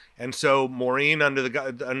 Yeah. And so Maureen,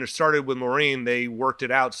 started with Maureen, they worked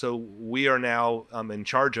it out. So we are now in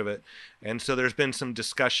charge of it. And so there's been some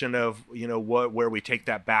discussion of, where we take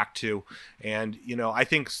that back to. And, I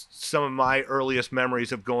think some of my earliest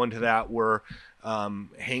memories of going to that were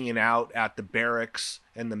hanging out at the barracks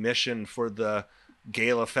and the Mission for the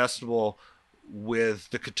gala festival with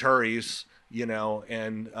the Couturiers,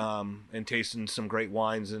 and tasting some great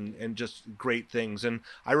wines and just great things. And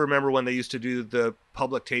I remember when they used to do the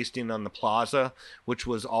public tasting on the plaza, which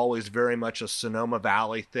was always very much a Sonoma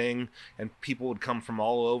Valley thing, and people would come from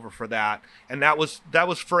all over for that. And that was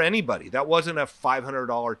for anybody. That wasn't a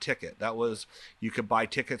 $500 ticket. That was, you could buy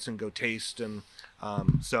tickets and go taste. And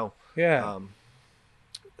so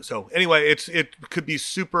anyway, it could be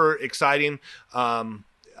super exciting.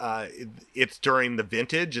 It's during the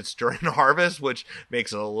vintage, it's during harvest, which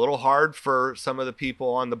makes it a little hard for some of the people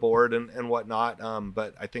on the board and whatnot.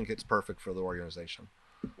 But I think it's perfect for the organization.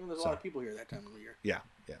 Well, there's a lot of people here that time of the year. Yeah.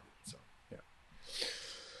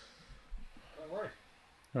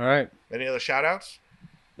 All right. Any other shout outs?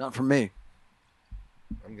 Not from me.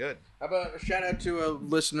 I'm good. How about a shout out to a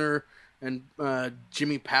listener and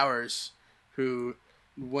Jimmy Powers, who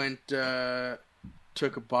went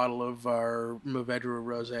took a bottle of our Mourvedre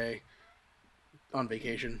Rosé on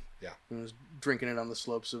vacation. Yeah. And was drinking it on the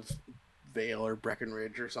slopes of Vale or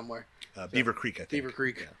Breckenridge or somewhere. Beaver Creek, I think. Beaver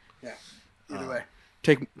Creek. Yeah. Either way.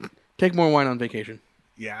 Take more wine on vacation.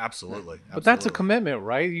 Yeah, absolutely. But that's a commitment,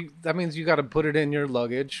 right? That means you got to put it in your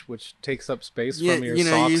luggage, which takes up space from your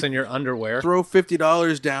socks and your underwear. Throw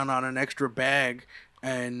 $50 down on an extra bag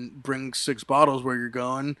and bring 6 bottles where you're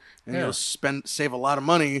going, and you'll save a lot of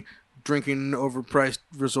money drinking overpriced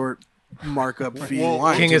resort markup fee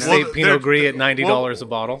wine. King Estate Pinot Gris at $90 a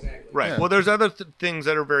bottle. Right. Yeah. Well, there's other things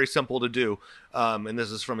that are very simple to do, and this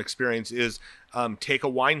is from experience, is take a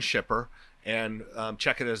wine shipper and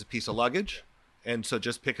check it as a piece of luggage. And so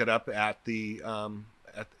just pick it up at the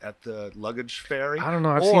at the luggage ferry. I don't know.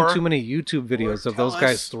 I've seen too many YouTube videos of those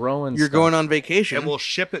guys throwing You're stuff. going on vacation. And we'll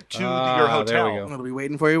ship it to your hotel. There we go. It'll be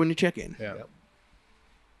waiting for you when you check in. Yeah. Yep.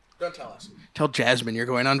 Don't tell us. Tell Jasmine you're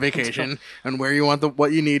going on vacation and where you want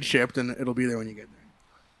what you need shipped, and it'll be there when you get there.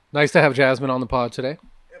 Nice to have Jasmine on the pod today.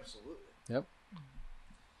 Absolutely. Yep.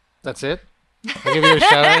 That's it? I'll give you a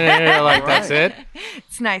shout out. That's it?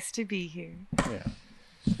 It's nice to be here. Yeah.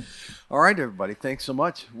 All right, everybody. Thanks so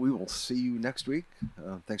much. We will see you next week.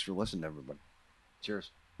 Thanks for listening, everybody.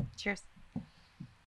 Cheers. Cheers.